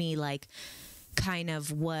showed me like kind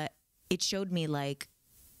of what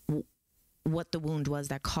the wound was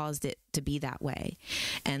that caused it to be that way.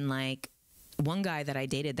 And like one guy that I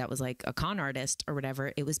dated that was like a con artist or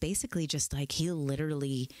whatever, it was basically just like he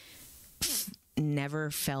literally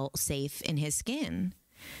never felt safe in his skin.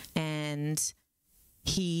 And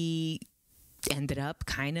he ended up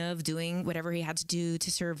kind of doing whatever he had to do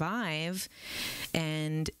to survive,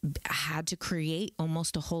 and had to create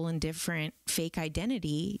almost a whole and different fake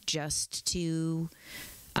identity just to,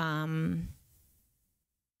 that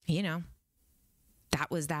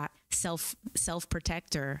was that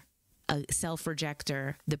self-protector, a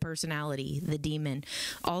self-rejector, the personality, the demon,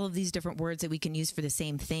 all of these different words that we can use for the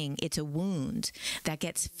same thing. It's a wound that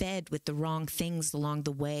gets fed with the wrong things along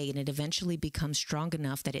the way, and it eventually becomes strong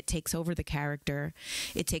enough that it takes over the character,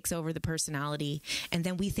 it takes over the personality, and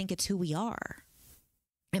then we think it's who we are.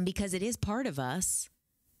 And because it is part of us,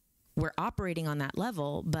 we're operating on that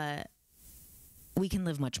level, but we can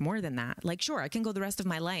live much more than that. Like, sure, I can go the rest of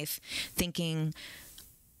my life thinking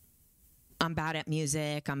I'm bad at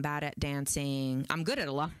music, I'm bad at dancing, I'm good at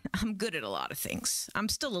a lot of things. I'm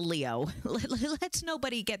still a Leo. Let's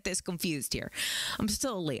nobody get this confused here. I'm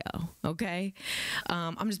still a Leo, okay?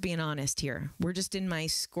 I'm just being honest here. We're just in my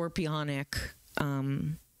scorpionic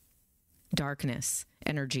darkness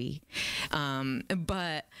energy.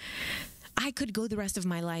 But I could go the rest of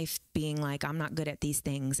my life being like, I'm not good at these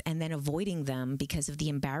things, and then avoiding them because of the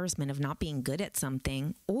embarrassment of not being good at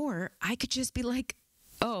something. Or I could just be like,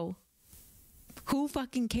 oh, who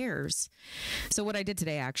fucking cares? So what I did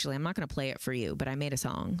today, actually, I'm not going to play it for you, but I made a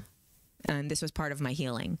song, and this was part of my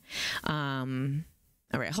healing. All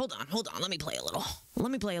right, hold on. Let me play a little.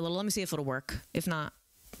 Let me see if it'll work. If not,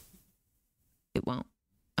 it won't.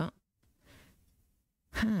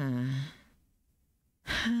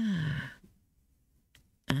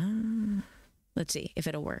 Let's see if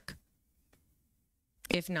it'll work.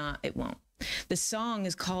 If not, it won't. The song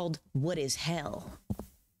is called What is Hell?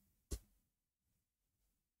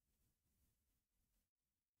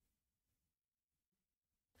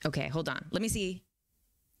 Okay, hold on. Let me see.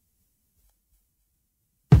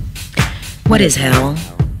 What is hell?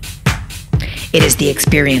 It is the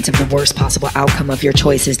experience of the worst possible outcome of your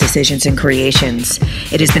choices, decisions, and creations.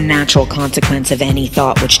 It is the natural consequence of any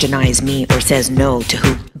thought which denies me or says no to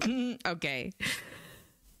who. Okay.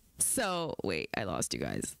 So, wait, I lost you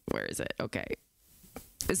guys. Where is it? Okay.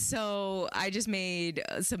 So I just made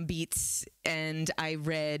some beats, and I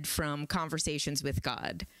read from Conversations with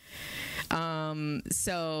God. Oh,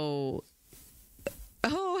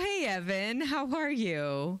 hey, Evan, how are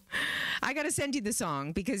you? I got to send you the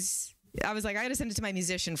song because I was like, I got to send it to my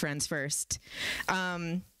musician friends first.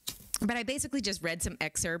 But I basically just read some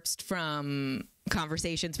excerpts from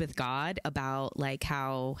Conversations with God about like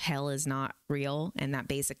how hell is not real, and that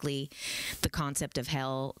basically the concept of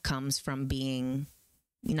hell comes from being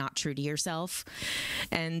not true to yourself.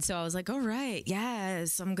 And so I was like, all right,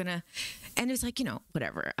 yes, I'm gonna, and it's like,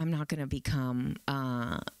 whatever, I'm not gonna become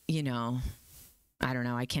I don't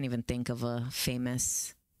know, I can't even think of a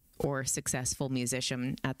famous or successful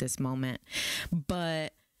musician at this moment,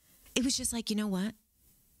 but it was just like, you know what,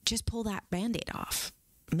 just pull that band-aid off,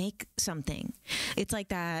 make something. It's like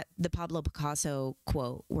the Pablo Picasso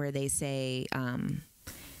quote where they say,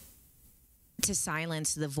 to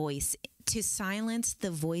silence the voice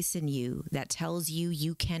in you that tells you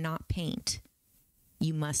you cannot paint,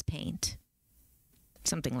 you must paint.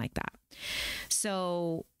 Something like that.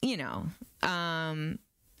 So,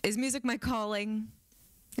 is music my calling?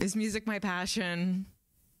 Is music my passion?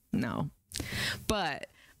 No. But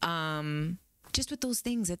just with those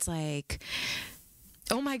things, it's like,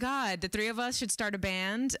 Oh my God, the three of us should start a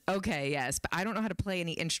band. Okay, yes, but I don't know how to play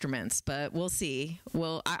any instruments, but we'll see.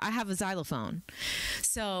 Well, I have a xylophone.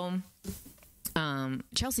 So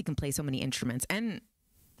Chelsea can play so many instruments, and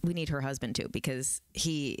we need her husband too, because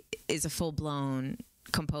he is a full-blown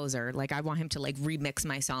composer. Like, I want him to like remix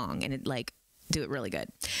my song and do it really good.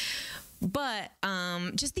 But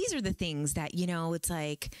just these are the things that, you know, it's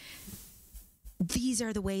like, these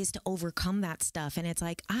are the ways to overcome that stuff. And it's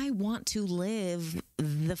like, I want to live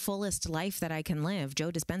the fullest life that I can live. Joe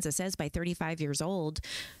Dispenza says by 35 years old,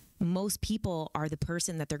 most people are the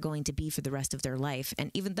person that they're going to be for the rest of their life. And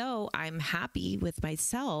even though I'm happy with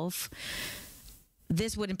myself,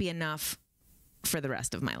 this wouldn't be enough for the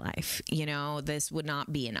rest of my life. You know, this would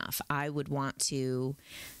not be enough. I would want to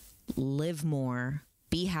live more,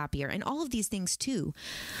 be happier, and all of these things too.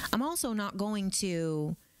 I'm also not going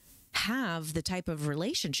to have the type of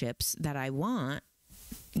relationships that I want,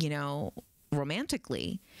 you know,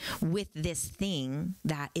 romantically, with this thing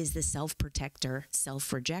that is the self-protector,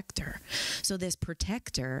 self-rejector. So this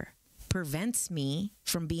protector prevents me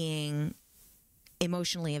from being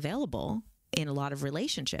emotionally available in a lot of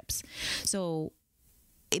relationships. So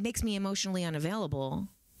it makes me emotionally unavailable,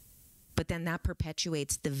 but then that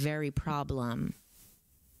perpetuates the very problem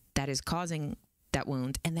that is causing that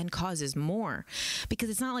wound, and then causes more, because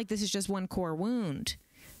it's not like this is just one core wound.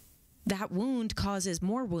 That wound causes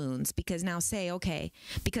more wounds, because now say, okay,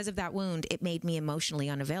 because of that wound, it made me emotionally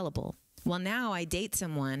unavailable. Well, now I date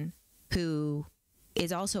someone who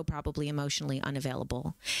is also probably emotionally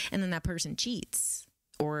unavailable, and then that person cheats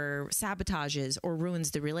or sabotages or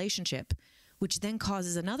ruins the relationship, which then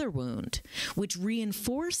causes another wound, which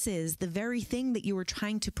reinforces the very thing that you were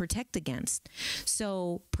trying to protect against.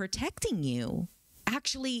 So protecting you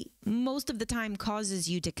actually most of the time causes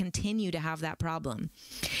you to continue to have that problem.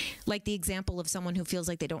 Like the example of someone who feels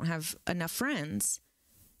like they don't have enough friends.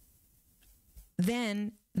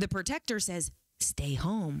 Then the protector says, stay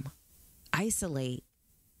home, isolate,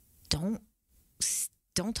 don't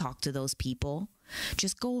talk to those people,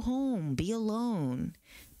 just go home, be alone,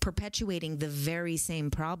 perpetuating the very same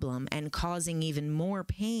problem and causing even more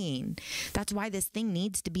pain. That's why this thing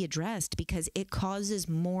needs to be addressed, because it causes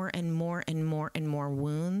more and more and more and more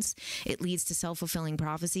wounds. It leads to self-fulfilling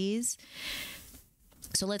prophecies.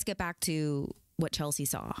 So let's get back to what Chelsea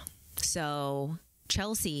saw. So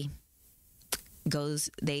Chelsea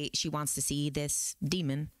she wants to see this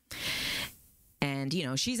demon. And, you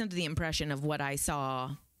know, she's under the impression of what I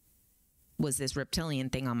saw was this reptilian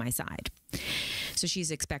thing on my side. So she's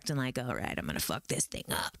expecting like, all right, I'm going to fuck this thing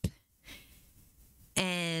up.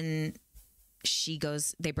 And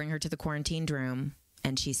they bring her to the quarantined room,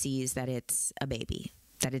 and she sees that it's a baby,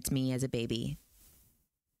 that it's me as a baby.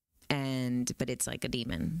 But it's like a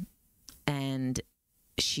demon. And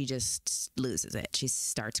she just loses it. She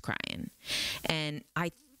starts crying. And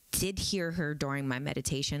I did hear her during my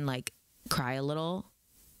meditation, like, cry a little.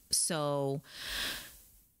 So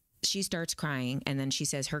she starts crying, and then she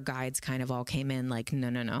says her guides kind of all came in like,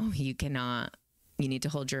 no, you cannot, you need to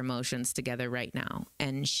hold your emotions together right now.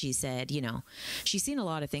 And she said, you know, she's seen a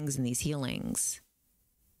lot of things in these healings.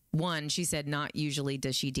 One, she said not usually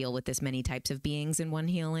does she deal with this many types of beings in one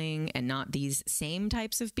healing, and not these same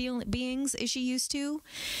types of beings as she used to.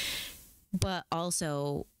 But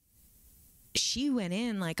also, she went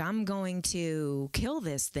in like, I'm going to kill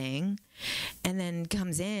this thing, and then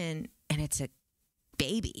comes in and it's a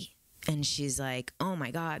baby. And she's like, oh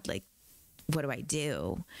my God, like, what do I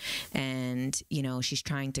do? And, you know, she's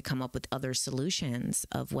trying to come up with other solutions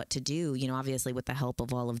of what to do, you know, obviously with the help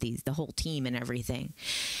of all of these, the whole team and everything,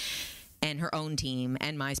 and her own team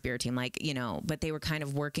and my spirit team, like, you know, but they were kind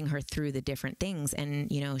of working her through the different things.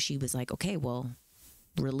 And, you know, she was like, okay, well,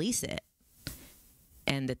 release it.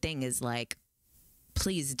 And the thing is like,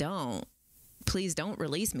 please don't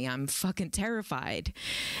release me. I'm fucking terrified.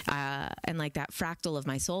 And like that fractal of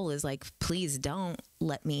my soul is like, please don't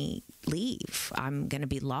let me leave. I'm going to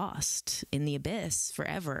be lost in the abyss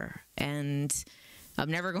forever, and I'm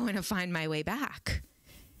never going to find my way back.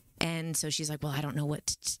 And so she's like, well, I don't know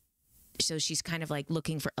what so she's kind of like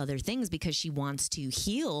looking for other things, because she wants to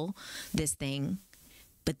heal this thing.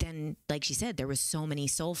 But then, like she said, there was so many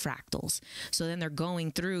soul fractals. So then they're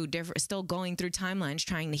still going through timelines,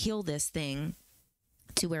 trying to heal this thing,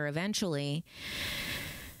 to where eventually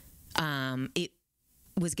it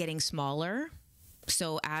was getting smaller.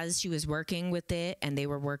 So as she was working with it, and they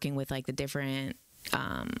were working with like the different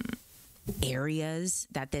areas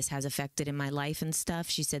that this has affected in my life and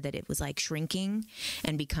stuff, she said that it was like shrinking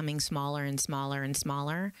and becoming smaller and smaller and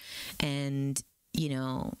smaller. And you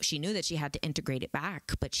know, she knew that she had to integrate it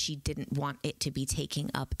back, but she didn't want it to be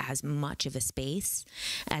taking up as much of a space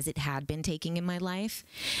as it had been taking in my life.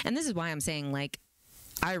 And this is why I'm saying, like,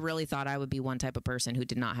 I really thought I would be one type of person who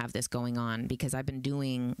did not have this going on, because I've been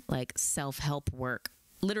doing like self-help work.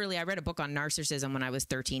 Literally, I read a book on narcissism when I was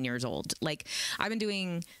 13 years old. Like, I've been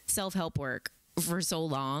doing self-help work for so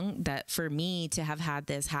long that for me to have had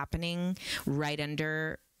this happening right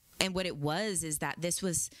under, and what it was is that this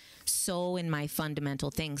was so in my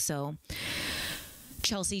fundamental thing. So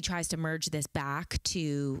Chelsea tries to merge this back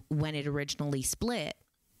to when it originally split.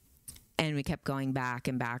 And we kept going back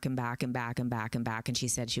and back and back and back and back and back. And she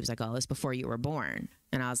said, she was like, oh, it was before you were born.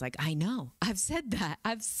 And I was like, I know. I've said that.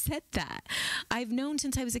 I've known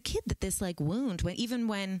since I was a kid that this like wound, even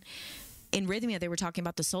when in Rhythmia they were talking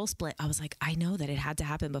about the soul split, I was like, I know that it had to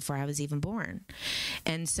happen before I was even born.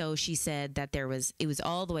 And so she said that it was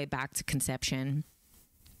all the way back to conception.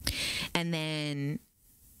 And then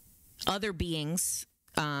other beings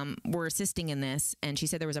were assisting in this. And she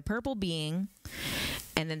said there was a purple being,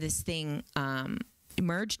 and then this thing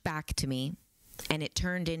merged back to me, and it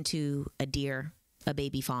turned into a deer, a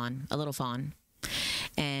baby fawn, a little fawn.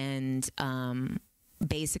 And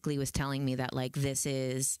basically was telling me that, like, this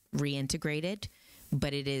is reintegrated,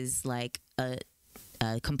 but it is like a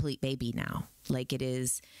complete baby now. Like, it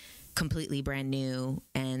is completely brand new,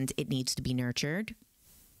 and it needs to be nurtured.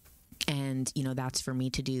 And, you know, that's for me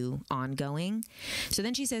to do ongoing. So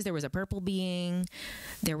then she says there was a purple being.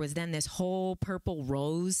 There was then this whole purple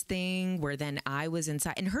rose thing where then I was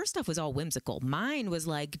inside. And her stuff was all whimsical. Mine was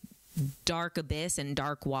like dark abyss and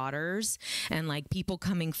dark waters and like people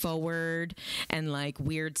coming forward and like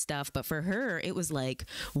weird stuff. But for her, it was like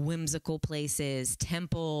whimsical places,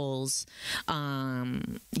 temples,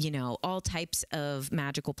 you know, all types of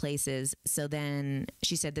magical places. So then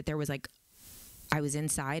she said that there was like, I was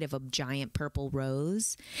inside of a giant purple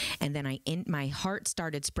rose, and then my heart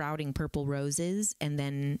started sprouting purple roses, and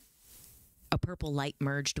then a purple light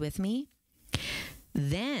merged with me.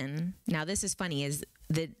 Then, now this is funny, is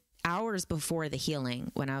the hours before the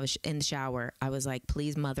healing, when I was in the shower, I was like,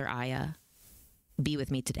 please, Mother Aya, be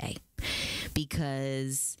with me today.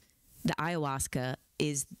 Because the ayahuasca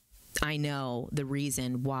is, I know, the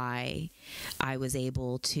reason why I was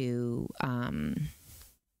able to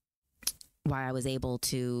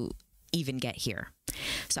even get here.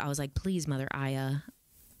 So I was like, please, Mother Aya,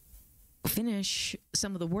 finish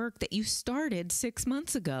some of the work that you started 6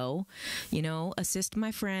 months ago, you know, assist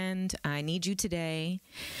my friend. I need you today.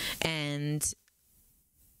 And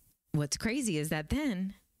what's crazy is that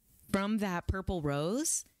then from that purple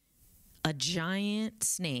rose, a gigantic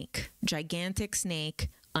snake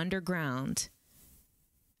underground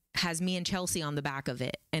has me and Chelsea on the back of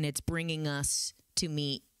it. And it's bringing us to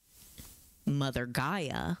meet Mother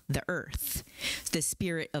Gaia, the earth, the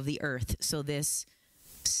spirit of the earth. So this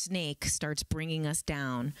snake starts bringing us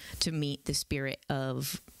down to meet the spirit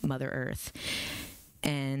of Mother Earth.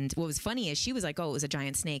 And what was funny is she was like, oh, it was a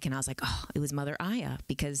giant snake. And I was like, oh, it was Mother Aya,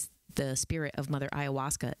 because the spirit of Mother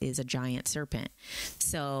Ayahuasca is a giant serpent.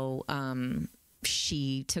 So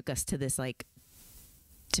she took us to this, like,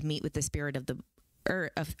 to meet with the spirit of the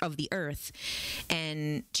earth.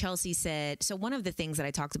 And Chelsea said, so one of the things that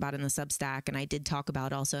I talked about in the Substack, and I did talk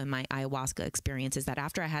about also in my ayahuasca experience, is that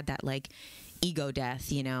after I had that like ego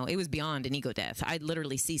death, you know, it was beyond an ego death. I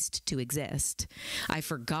literally ceased to exist. I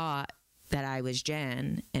forgot that I was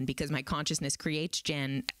Jen, and because my consciousness creates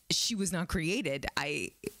Jen, she was not created.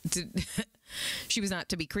 She was not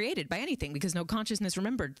to be created by anything, because no consciousness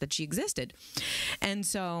remembered that she existed. And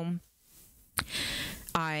so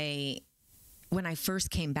when I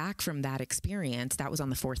first came back from that experience, that was on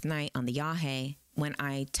the fourth night on the Yahe, when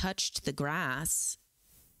I touched the grass,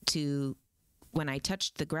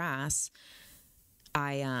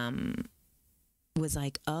 I was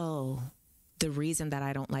like, oh, the reason that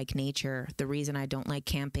I don't like nature, the reason I don't like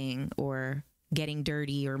camping or getting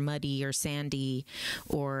dirty or muddy or sandy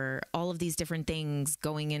or all of these different things,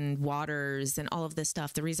 going in waters and all of this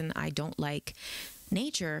stuff, the reason I don't like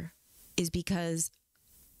nature is because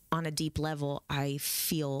on a deep level, I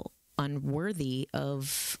feel unworthy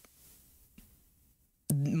of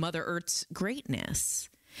Mother Earth's greatness.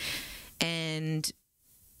 And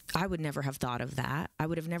I would never have thought of that. I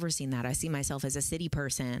would have never seen that. I see myself as a city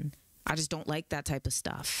person. I just don't like that type of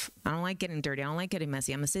stuff. I don't like getting dirty. I don't like getting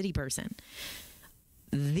messy. I'm a city person.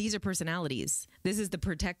 These are personalities. This is the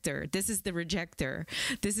protector. This is the rejector.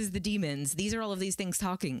 This is the demons. These are all of these things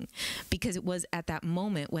talking, because it was at that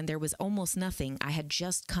moment when there was almost nothing. I had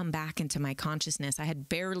just come back into my consciousness. I had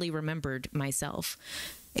barely remembered myself.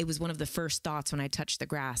 It was one of the first thoughts when I touched the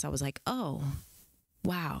grass. I was like, oh,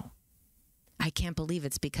 wow. I can't believe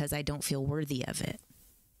it's because I don't feel worthy of it.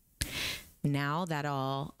 Now that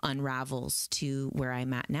all unravels to where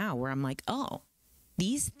I'm at now, where I'm like, oh,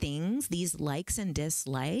 these things, these likes and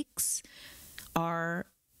dislikes are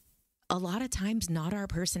a lot of times not our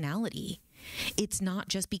personality. It's not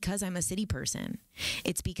just because I'm a city person.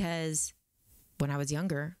 It's because when I was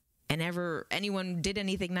younger and anyone did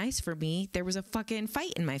anything nice for me, there was a fucking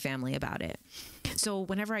fight in my family about it. So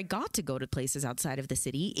whenever I got to go to places outside of the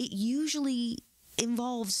city, it usually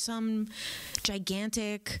involves some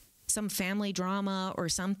family drama or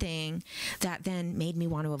something that then made me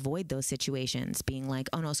want to avoid those situations, being like,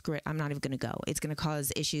 oh no, screw it, I'm not even going to go. It's going to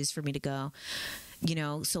cause issues for me to go, you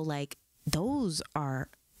know? So like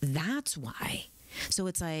that's why. So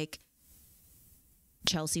it's like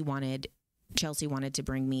Chelsea wanted to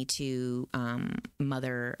bring me to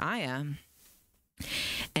Mother Aya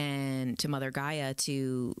and to Mother Gaia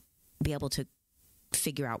to be able to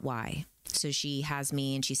figure out why. So she has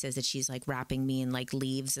me and she says that she's like wrapping me in like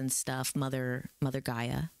leaves and stuff. Mother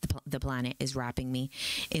Gaia, the planet, is wrapping me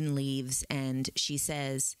in leaves. And she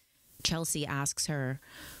says, Chelsea asks her,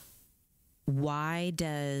 why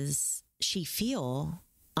does she feel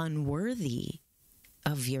unworthy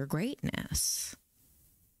of your greatness?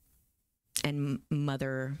 And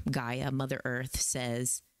Mother Gaia, Mother Earth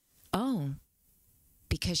says, oh,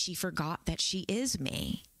 because she forgot that she is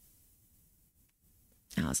me.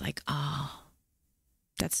 I was like, oh,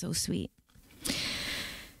 that's so sweet.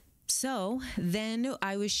 So then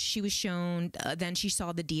she was shown, then she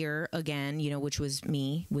saw the deer again, you know, which was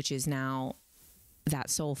me, which is now that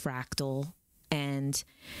soul fractal. And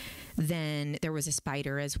then there was a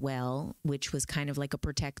spider as well, which was kind of like a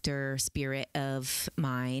protector spirit of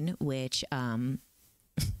mine, which,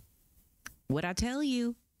 what I tell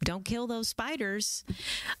you, don't kill those spiders.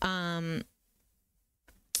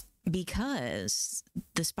 Because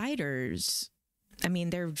the spiders, I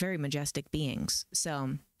mean, they're very majestic beings.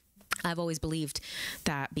 So I've always believed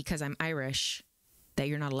that because I'm Irish, that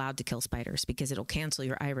you're not allowed to kill spiders because it'll cancel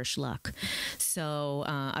your Irish luck. So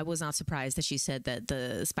I was not surprised that she said that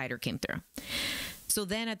the spider came through. So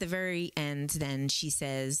then at the very end, then she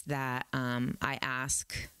says that I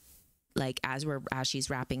ask, like, as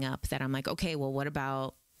she's wrapping up, that I'm like, okay, well, what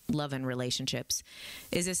about love and relationships?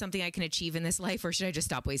 Is this something I can achieve in this life, or should I just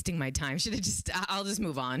stop wasting my time? I'll just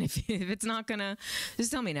move on. If it's not gonna,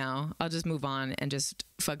 just tell me now. I'll just move on and just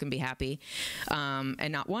fucking be happy,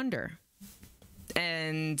 and not wonder.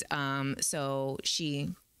 And so she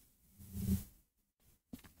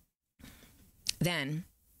then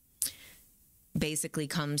basically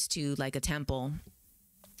comes to like a temple,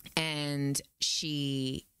 and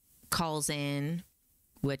she calls in,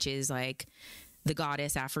 which is like the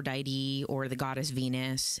goddess Aphrodite or the goddess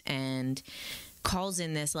Venus, and calls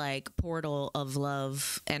in this like portal of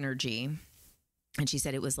love energy. And she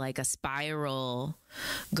said it was like a spiral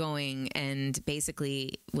going, and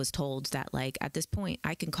basically was told that like at this point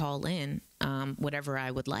I can call in whatever I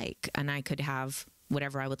would like, and I could have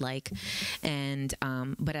whatever I would like, and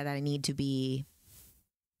but that I need to be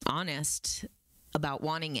honest about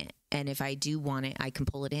wanting it. And if I do want it, I can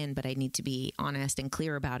pull it in, but I need to be honest and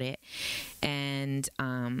clear about it. And,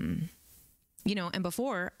 you know, and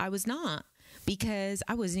before I was not, because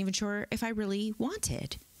I wasn't even sure if I really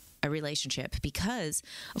wanted a relationship because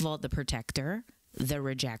of all the protector, the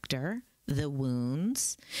rejector, the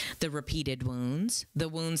wounds, the repeated wounds, the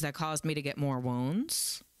wounds that caused me to get more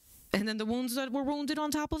wounds. And then the wounds that were wounded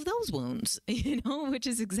on top of those wounds, you know, which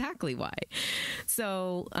is exactly why.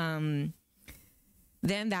 So,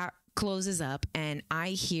 then that closes up, and I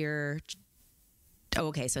hear,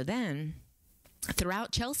 okay, so then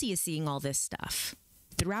throughout, Chelsea is seeing all this stuff.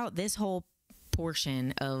 Throughout this whole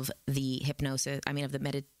portion of the hypnosis, of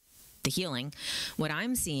the healing, what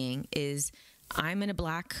I'm seeing is I'm in a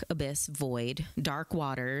black abyss void, dark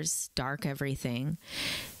waters, dark everything,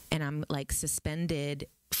 and I'm like suspended,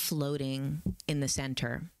 floating in the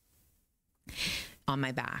center on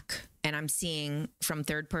my back. And I'm seeing from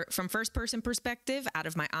first person perspective out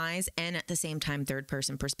of my eyes, and at the same time third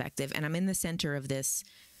person perspective. And I'm in the center of this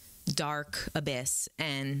dark abyss,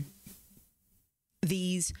 and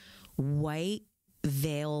these white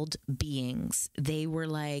veiled beings, they were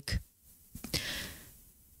like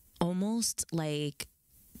almost like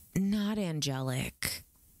not angelic.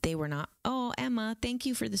 They were not, oh, Emma, thank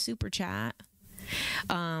you for the super chat.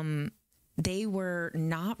 They were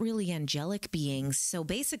not really angelic beings. So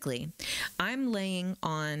basically, I'm laying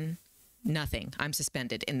on nothing. I'm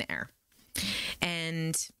suspended in the air.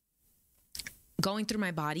 And going through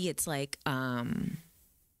my body, it's like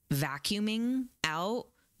vacuuming out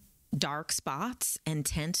dark spots and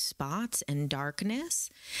tense spots and darkness,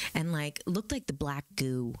 and like looked like the black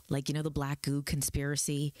goo, like, you know, the black goo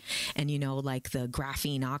conspiracy, and, you know, like the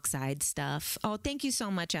graphene oxide stuff. Oh, thank you so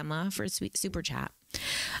much, Emma, for a sweet super chat.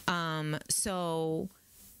 So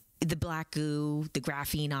the black goo, the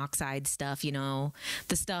graphene oxide stuff, you know,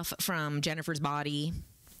 the stuff from Jennifer's Body,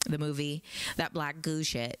 the movie, that black goo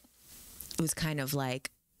shit, it was kind of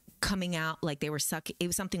like coming out, like they were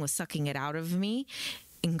something was sucking it out of me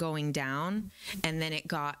and going down, and then it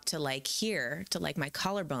got to like here, to like my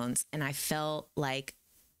collarbones, and I felt like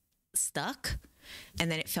stuck,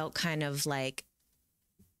 and then it felt kind of like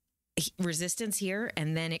resistance here,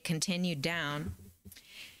 and then it continued down,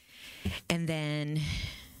 and then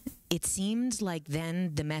it seemed like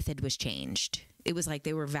then the method was changed. It was like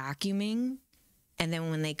they were vacuuming, and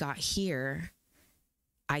then when they got here,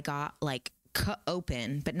 I got like cut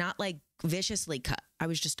open, but not like viciously cut. I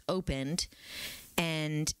was just opened,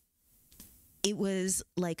 and it was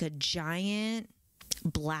like a giant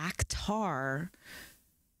black tar,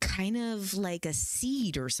 kind of like a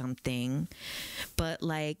seed or something, but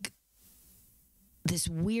like this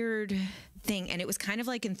weird thing. And it was kind of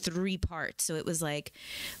like in 3 parts. So it was like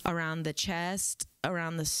around the chest,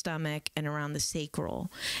 around the stomach, and around the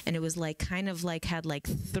sacral. And it was like kind of like had like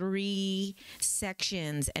 3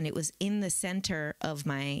 sections, and it was in the center of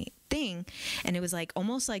my thing. And it was like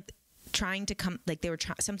almost like trying to come, like they were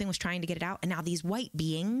something was trying to get it out. And now these white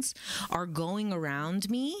beings are going around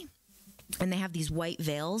me, and they have these white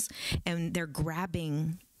veils, and they're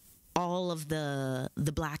grabbing all of the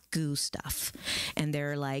black goo stuff, and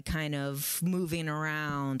they're like kind of moving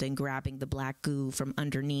around and grabbing the black goo from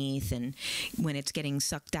underneath, and when it's getting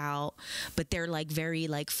sucked out, but they're like very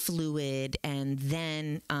like fluid, and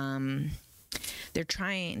then they're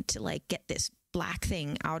trying to like get this black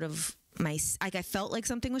thing out of my, like I felt like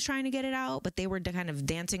something was trying to get it out, but they were kind of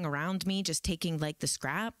dancing around me, just taking like the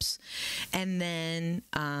scraps. And then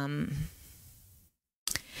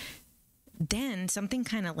something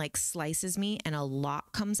kind of like slices me, and a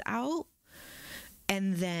lot comes out.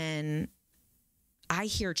 And then I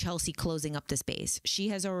hear Chelsea closing up the space. She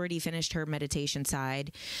has already finished her meditation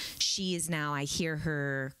side. She is now, I hear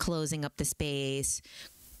her closing up the space,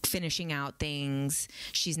 finishing out things.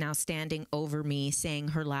 She's now standing over me, saying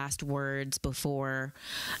her last words before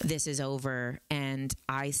this is over. And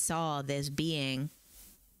I saw this being,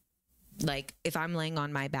 like, if I'm laying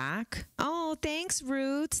on my back. Oh, thanks,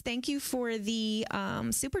 Roots. Thank you for the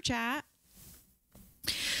super chat.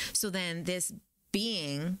 So then this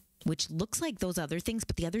being, which looks like those other things,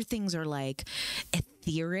 but the other things are like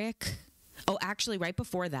etheric. Oh, actually, right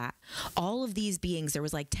before that, all of these beings, there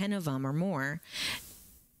was like 10 of them or more,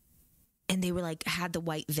 and they were like, had the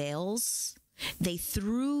white veils. They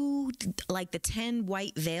threw like the 10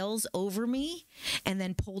 white veils over me and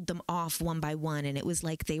then pulled them off one by one. And it was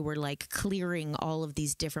like they were like clearing all of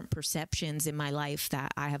these different perceptions in my life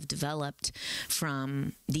that I have developed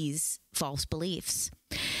from these false beliefs.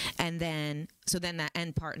 And then, so then that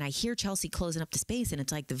end part, and I hear Chelsea closing up the space, and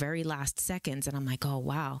it's like the very last seconds, and I'm like, oh,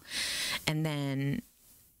 wow. And then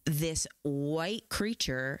this white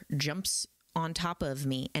creature jumps on top of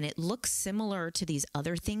me, and it looks similar to these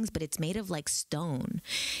other things, but it's made of like stone.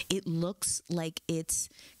 It looks like it's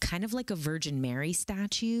kind of like a Virgin Mary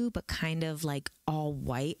statue, but kind of like all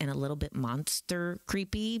white and a little bit monster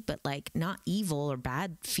creepy, but like not evil or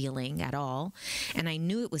bad feeling at all. And I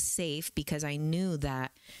knew it was safe because I knew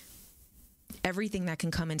that everything that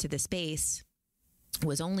can come into the space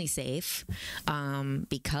was only safe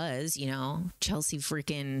because, you know, Chelsea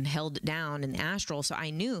freaking held it down in the astral. So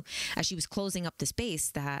I knew as she was closing up the space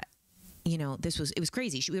that, you know, it was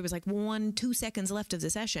crazy. There was like 1-2 seconds left of the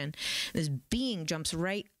session. This being jumps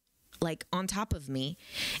right like on top of me,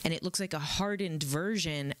 and it looks like a hardened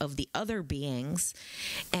version of the other beings.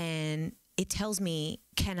 And it tells me,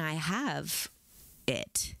 can I have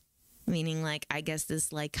it? Meaning like, I guess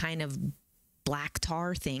this like kind of black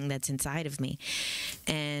tar thing that's inside of me.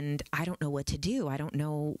 And I don't know what to do. I don't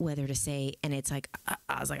know whether to say, and it's like,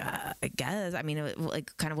 I was like, I guess, I mean,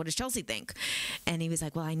 like kind of what does Chelsea think? And he was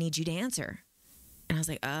like, well, I need you to answer. And I was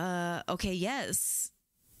like, okay, yes.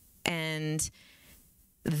 And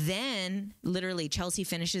then literally Chelsea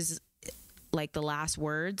finishes like the last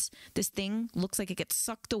words. This thing looks like it gets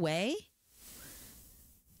sucked away.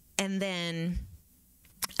 And then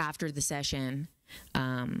after the session,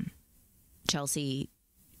 Chelsea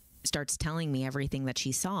starts telling me everything that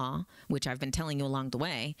she saw, which I've been telling you along the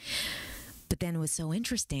way. But then it was so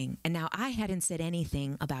interesting. And now I hadn't said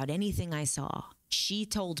anything about anything I saw. She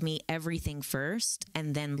told me everything first,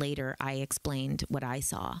 and then later I explained what I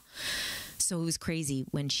saw. So it was crazy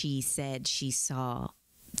when she said she saw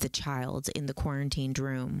the child in the quarantined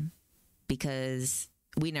room, because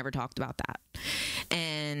we never talked about that.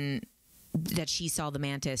 And that she saw the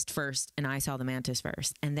mantis first and I saw the mantis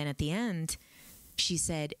first. And then at the end, she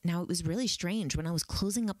said, now it was really strange. When I was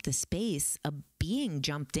closing up the space, a being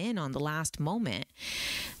jumped in on the last moment.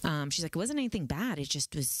 She's like, it wasn't anything bad. It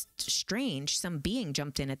just was strange. Some being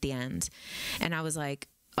jumped in at the end. And I was like,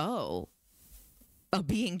 oh, a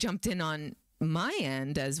being jumped in on my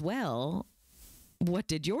end as well. What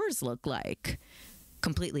did yours look like?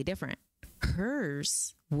 Completely different.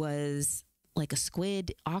 Hers was like a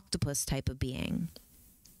squid octopus type of being.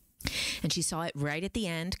 And she saw it right at the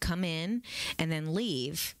end come in and then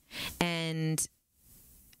leave. And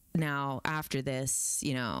now after this,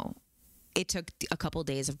 you know, it took a couple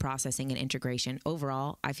days of processing and integration.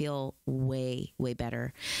 Overall, I feel way, way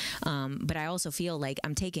better. But I also feel like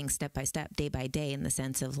I'm taking step by step, day by day, in the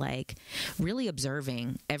sense of like really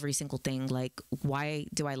observing every single thing. Like, why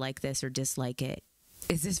do I like this or dislike it?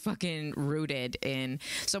 Is this fucking rooted in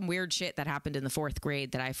some weird shit that happened in the 4th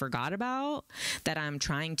grade that I forgot about, that I'm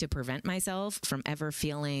trying to prevent myself from ever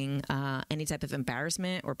feeling any type of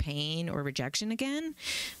embarrassment or pain or rejection again?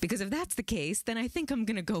 Because if that's the case, then I think I'm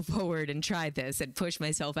going to go forward and try this and push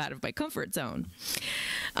myself out of my comfort zone.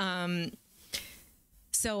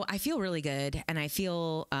 So I feel really good, and I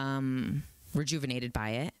feel rejuvenated by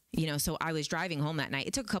it. You know, so I was driving home that night.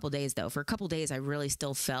 It took a couple days though. For a couple days, I really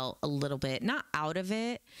still felt a little bit, not out of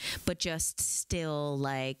it, but just still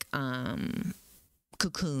like cocooned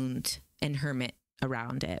and hermit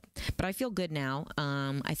around it. But I feel good now.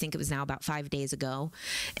 I think it was now about 5 days ago.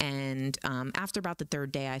 And after about the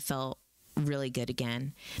 3rd day, I felt really good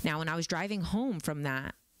again. Now, when I was driving home from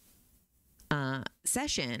that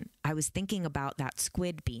session, I was thinking about that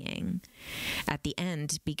squid being at the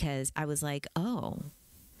end, because I was like, oh,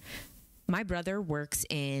 my brother works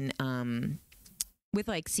in with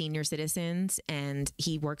like senior citizens, and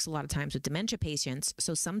he works a lot of times with dementia patients.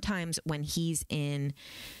 So sometimes when he's in,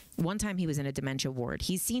 one time he was in a dementia ward.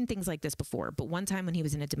 He's seen things like this before, but one time when he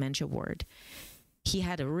was in a dementia ward, he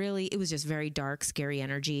had it was just very dark, scary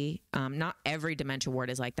energy. Not every dementia ward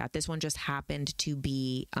is like that. This one just happened to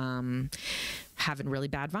be having really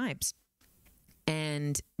bad vibes.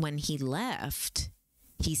 And when he left,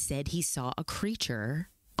 he said he saw a creature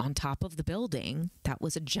on top of the building that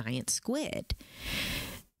was a giant squid,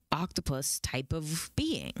 octopus type of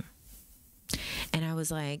being. And I was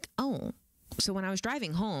like, oh. So when I was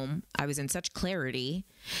driving home, I was in such clarity.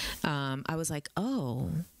 I was like, oh,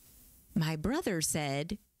 my brother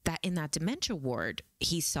said that in that dementia ward,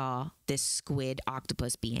 he saw this squid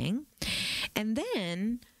octopus being. And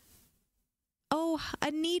then, oh,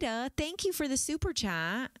 Anita, thank you for the super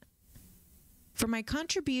chat. For my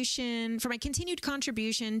contribution, for my continued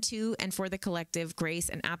contribution to and for the collective, grace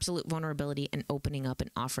and absolute vulnerability, and opening up and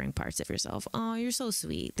offering parts of yourself. Oh, you're so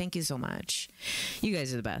sweet. Thank you so much. You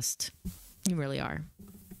guys are the best. You really are.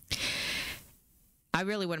 I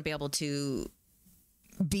really wouldn't be able to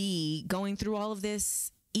be going through all of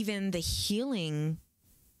this, even the healing,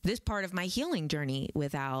 this part of my healing journey,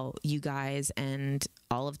 without you guys and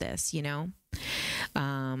all of this, you know,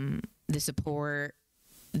 the support,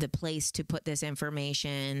 the place to put this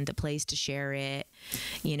information, the place to share it,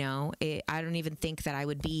 you know, I don't even think that I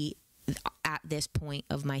would be at this point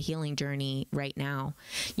of my healing journey right now,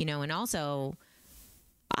 you know. And also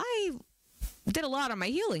I did a lot on my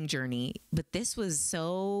healing journey, but this was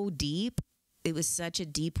so deep. It was such a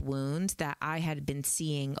deep wound that I had been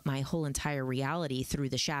seeing my whole entire reality through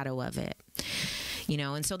the shadow of it. You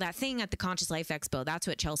know, and so that thing at the Conscious Life Expo, that's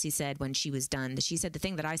what Chelsea said when she was done. She said the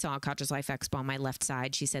thing that I saw at Conscious Life Expo on my left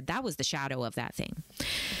side, she said that was the shadow of that thing.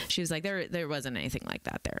 She was like, there wasn't anything like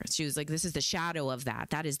that there. She was like, this is the shadow of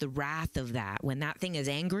that. That is the wrath of that. When that thing is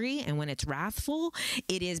angry and when it's wrathful,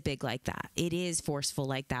 it is big like that. It is forceful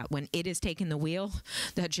like that. When it is taking the wheel,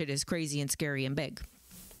 that shit is crazy and scary and big.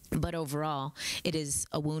 But overall, it is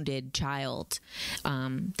a wounded child.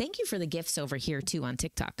 Thank you for the gifts over here, too, on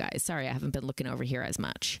TikTok, guys. Sorry, I haven't been looking over here as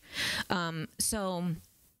much. So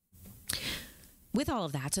with all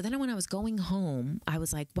of that, so then when I was going home, I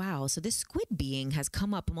was like, wow, so this squid being has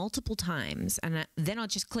come up multiple times. And then it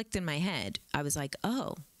just clicked in my head. I was like,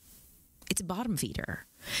 oh, it's a bottom feeder.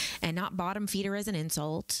 And not bottom feeder as an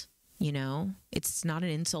insult, you know. It's not an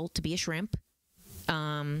insult to be a shrimp.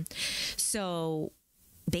 So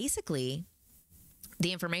basically,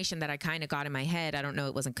 the information that I kind of got in my head, I don't know,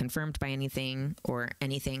 it wasn't confirmed by anything,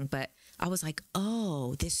 but I was like,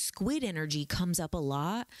 oh, this squid energy comes up a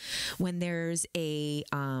lot when there's a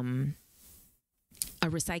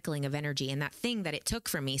recycling of energy. And that thing that it took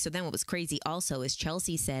from me. So then what was crazy also is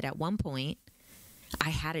Chelsea said at one point,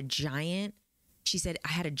 I had a giant She said, I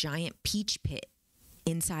had a giant peach pit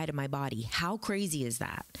inside of my body. How crazy is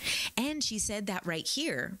that? And she said that right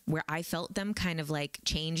here, where I felt them kind of like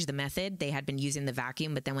change the method. They had been using the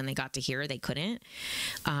vacuum, but then when they got to here, they couldn't.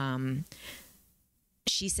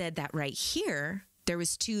 She said that right here, there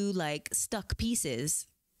was 2 like stuck pieces.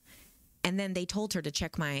 And then they told her to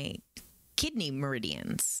check my kidney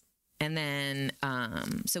meridians. And then,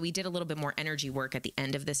 so we did a little bit more energy work at the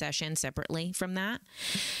end of the session separately from that.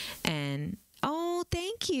 And, oh,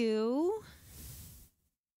 thank you.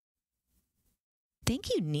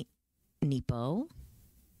 Thank you, Nepo.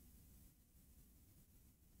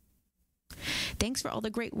 Thanks for all the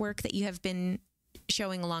great work that you have been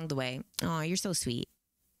showing along the way. Oh, you're so sweet.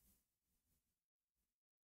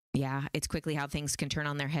 Yeah, it's quickly how things can turn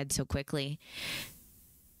on their head so quickly.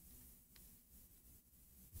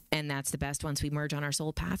 And that's the best once we merge on our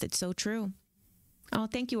soul path. It's so true. Oh,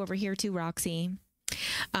 thank you over here too, Roxy.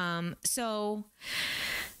 So,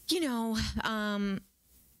 you know,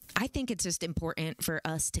 I think it's just important for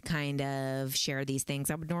us to kind of share these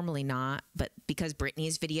things. I would normally not, but because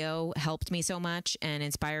Brittany's video helped me so much and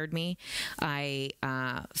inspired me, I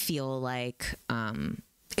feel like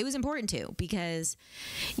it was important too, because,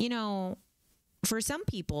 you know, for some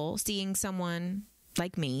people, seeing someone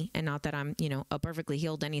like me, and not that I'm, you know, a perfectly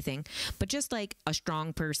healed anything, but just like a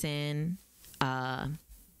strong person,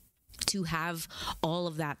 to have all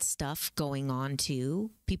of that stuff going on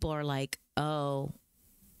too, people are like, oh,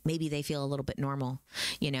 maybe they feel a little bit normal,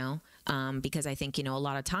 you know, because I think, you know, a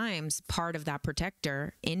lot of times part of that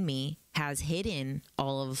protector in me has hidden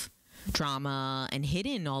all of trauma and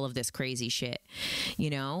hidden all of this crazy shit, you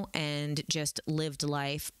know, and just lived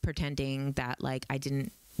life pretending that like I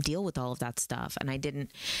didn't deal with all of that stuff and I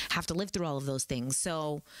didn't have to live through all of those things.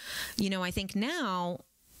 So, you know, I think now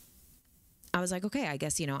I was like, okay, I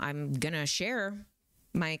guess, you know, I'm gonna share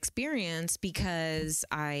my experience because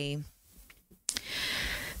I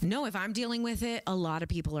know if I'm dealing with it, a lot of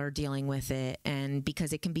people are dealing with it, and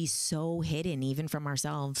because it can be so hidden even from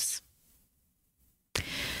ourselves.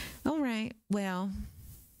 All right, well,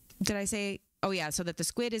 did I say, oh yeah, so that the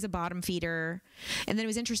squid is a bottom feeder. And then it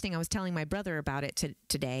was interesting, I was telling my brother about it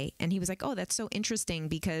today, and he was like, oh, that's so interesting,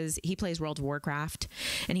 because he plays World of Warcraft,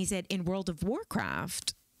 and he said in World of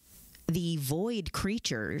Warcraft, the void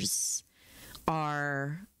creatures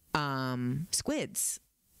are squids.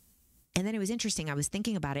 And then it was interesting, I was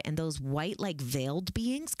thinking about it, and those white, like, veiled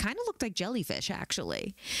beings kind of looked like jellyfish,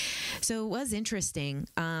 actually. So it was interesting.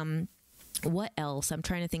 What else? I'm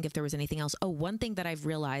trying to think if there was anything else. Oh, one thing that I've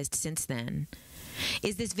realized since then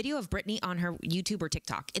is this video of Brittany on her YouTube or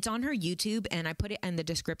TikTok. It's on her YouTube, and I put it in the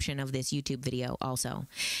description of this YouTube video also.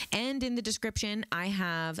 And in the description, I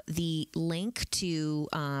have the link to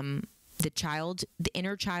the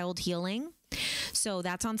inner child healing. So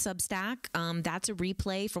that's on Substack. That's a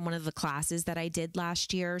replay from one of the classes that I did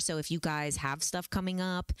last year. So if you guys have stuff coming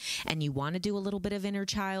up and you want to do a little bit of inner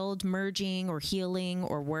child merging or healing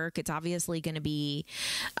or work, it's obviously going to be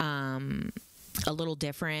a little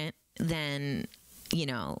different than, you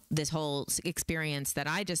know, this whole experience that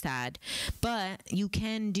I just had. But you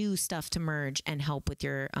can do stuff to merge and help with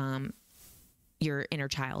your inner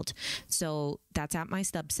child. So that's at my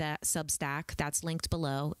Substack. That's linked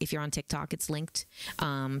below. If you're on TikTok, it's linked.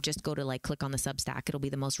 Just go to like click on the Substack. It'll be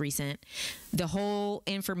the most recent. The whole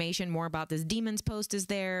information more about this demons post is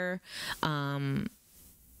there.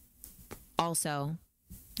 Also,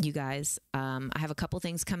 you guys, I have a couple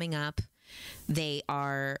things coming up. They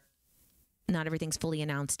are, not everything's fully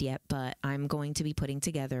announced yet, but I'm going to be putting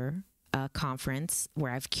together a conference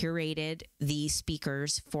where I've curated the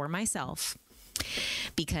speakers for myself,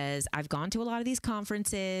 because I've gone to a lot of these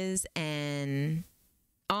conferences, and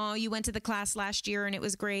oh, you went to the class last year and it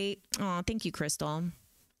was great. Oh, thank you, Crystal.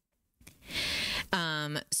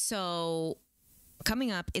 So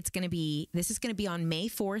coming up, this is going to be on May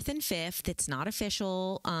 4th and 5th. It's not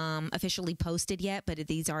officially posted yet, but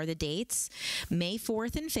these are the dates. May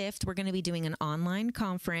 4th and 5th, we're going to be doing an online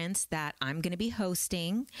conference that I'm going to be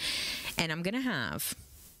hosting, and I'm going to have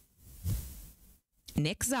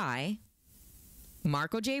Nick Zai,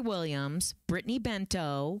 Marco J. Williams, Brittany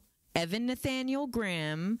Bento, Evan Nathaniel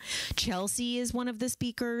Grimm, Chelsea is one of the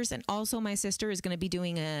speakers, and also my sister is going to be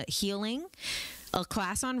doing a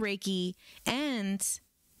class on Reiki, and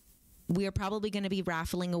we are probably going to be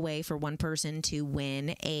raffling away for one person to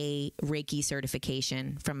win a Reiki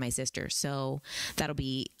certification from my sister. So that'll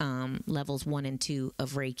be levels 1 and 2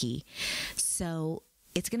 of Reiki. So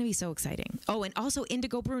it's going to be so exciting. Oh, and also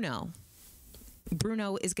Indigo Bruno.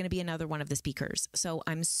 Bruno is going to be another one of the speakers. So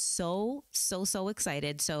I'm so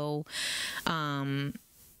excited. So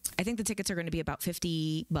I think the tickets are going to be about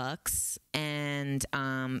 $50, and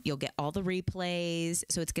you'll get all the replays.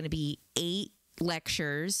 So it's going to be 8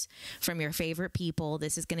 lectures from your favorite people.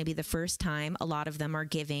 This is going to be the first time a lot of them are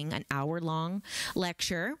giving an hour-long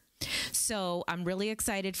lecture. So I'm really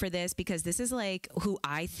excited for this because this is like who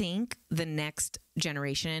I think the next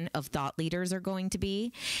generation of thought leaders are going to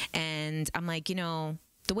be. And I'm like, you know,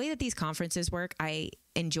 the way that these conferences work, I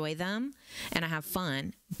enjoy them and I have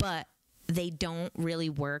fun, but they don't really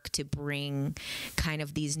work to bring kind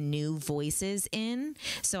of these new voices in.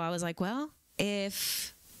 So I was like, well,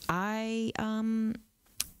 if I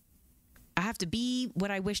have to be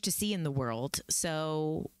what I wish to see in the world,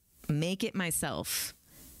 so make it myself.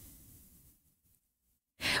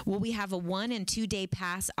 Will we have a 1 and 2 day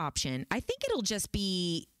pass option? I think it'll just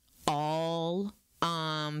be all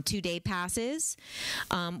 2-day passes.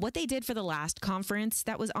 What they did for the last conference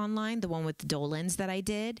that was online, the one with the Dolans that I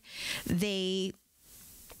did,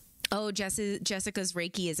 Jessica's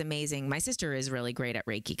Reiki is amazing. My sister is really great at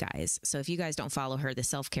Reiki, guys. So if you guys don't follow her, the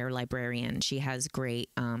self-care librarian, she has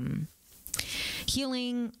great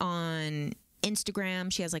healing on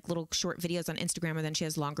Instagram. She has like little short videos on Instagram, and then she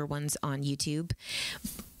has longer ones on YouTube.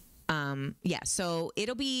 Yeah, so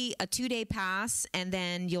it'll be a 2-day pass, and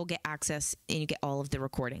then you'll get access and you get all of the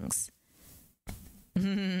recordings.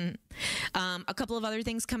 A couple of other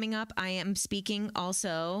things coming up. I am speaking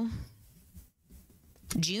also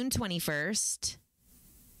June 21st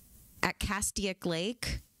at Castaic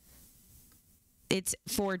Lake. It's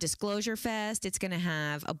for Disclosure Fest. It's going to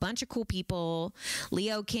have a bunch of cool people.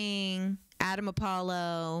 Leo King, Adam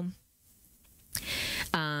Apollo,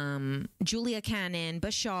 Julia Cannon,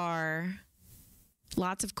 Bashar,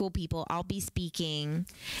 lots of cool people. I'll be speaking.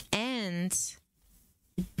 And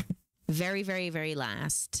very, very, very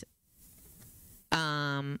last,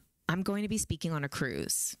 I'm going to be speaking on a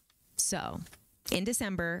cruise. So in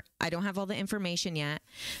December, I don't have all the information yet,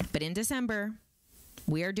 but in December,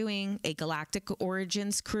 we are doing a Galactic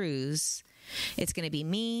Origins cruise. It's going to be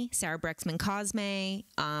me, Sarah Brexman Cosme.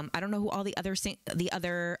 I don't know who all the other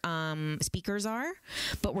speakers are,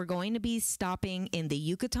 but we're going to be stopping in the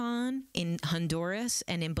Yucatan, in Honduras,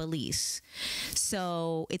 and in Belize.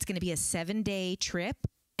 So it's going to be a 7-day trip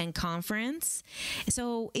and conference.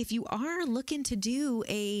 So if you are looking to do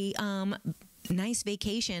a nice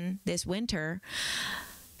vacation this winter,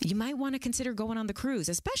 you might want to consider going on the cruise,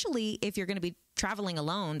 especially if you're going to be traveling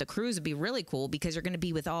alone. The cruise would be really cool because you're going to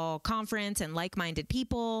be with all conference and like-minded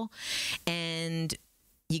people, and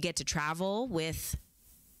you get to travel with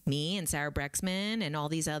me and Sarah Brexman and all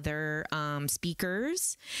these other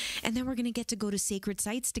speakers. And then we're going to get to go to sacred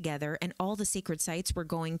sites together, and all the sacred sites we're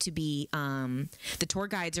going to be, the tour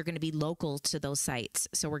guides are going to be local to those sites.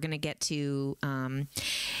 So we're going to get to, and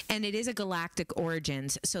it is a Galactic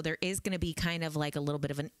Origins. So there is going to be kind of like a little bit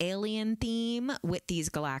of an alien theme with these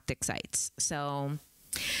galactic sites. So,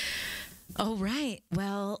 all right.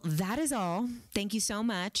 Well, that is all. Thank you so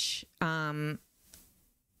much.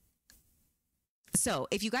 So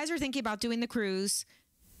if you guys are thinking about doing the cruise,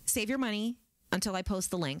 save your money until I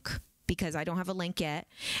post the link, because I don't have a link yet.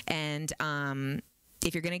 And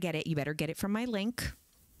if you're going to get it, you better get it from my link,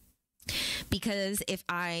 because if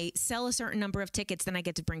I sell a certain number of tickets, then I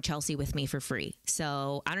get to bring Chelsea with me for free.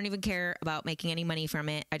 So I don't even care about making any money from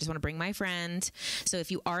it. I just want to bring my friend. So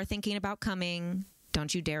if you are thinking about coming,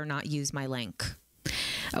 don't you dare not use my link.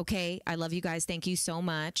 Okay. I love you guys. Thank you so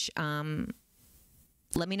much.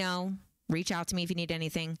 Let me know. Reach out to me if you need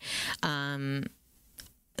anything.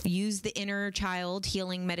 Use the inner child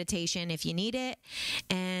healing meditation if you need it.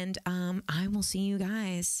 And I will see you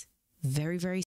guys very, very soon.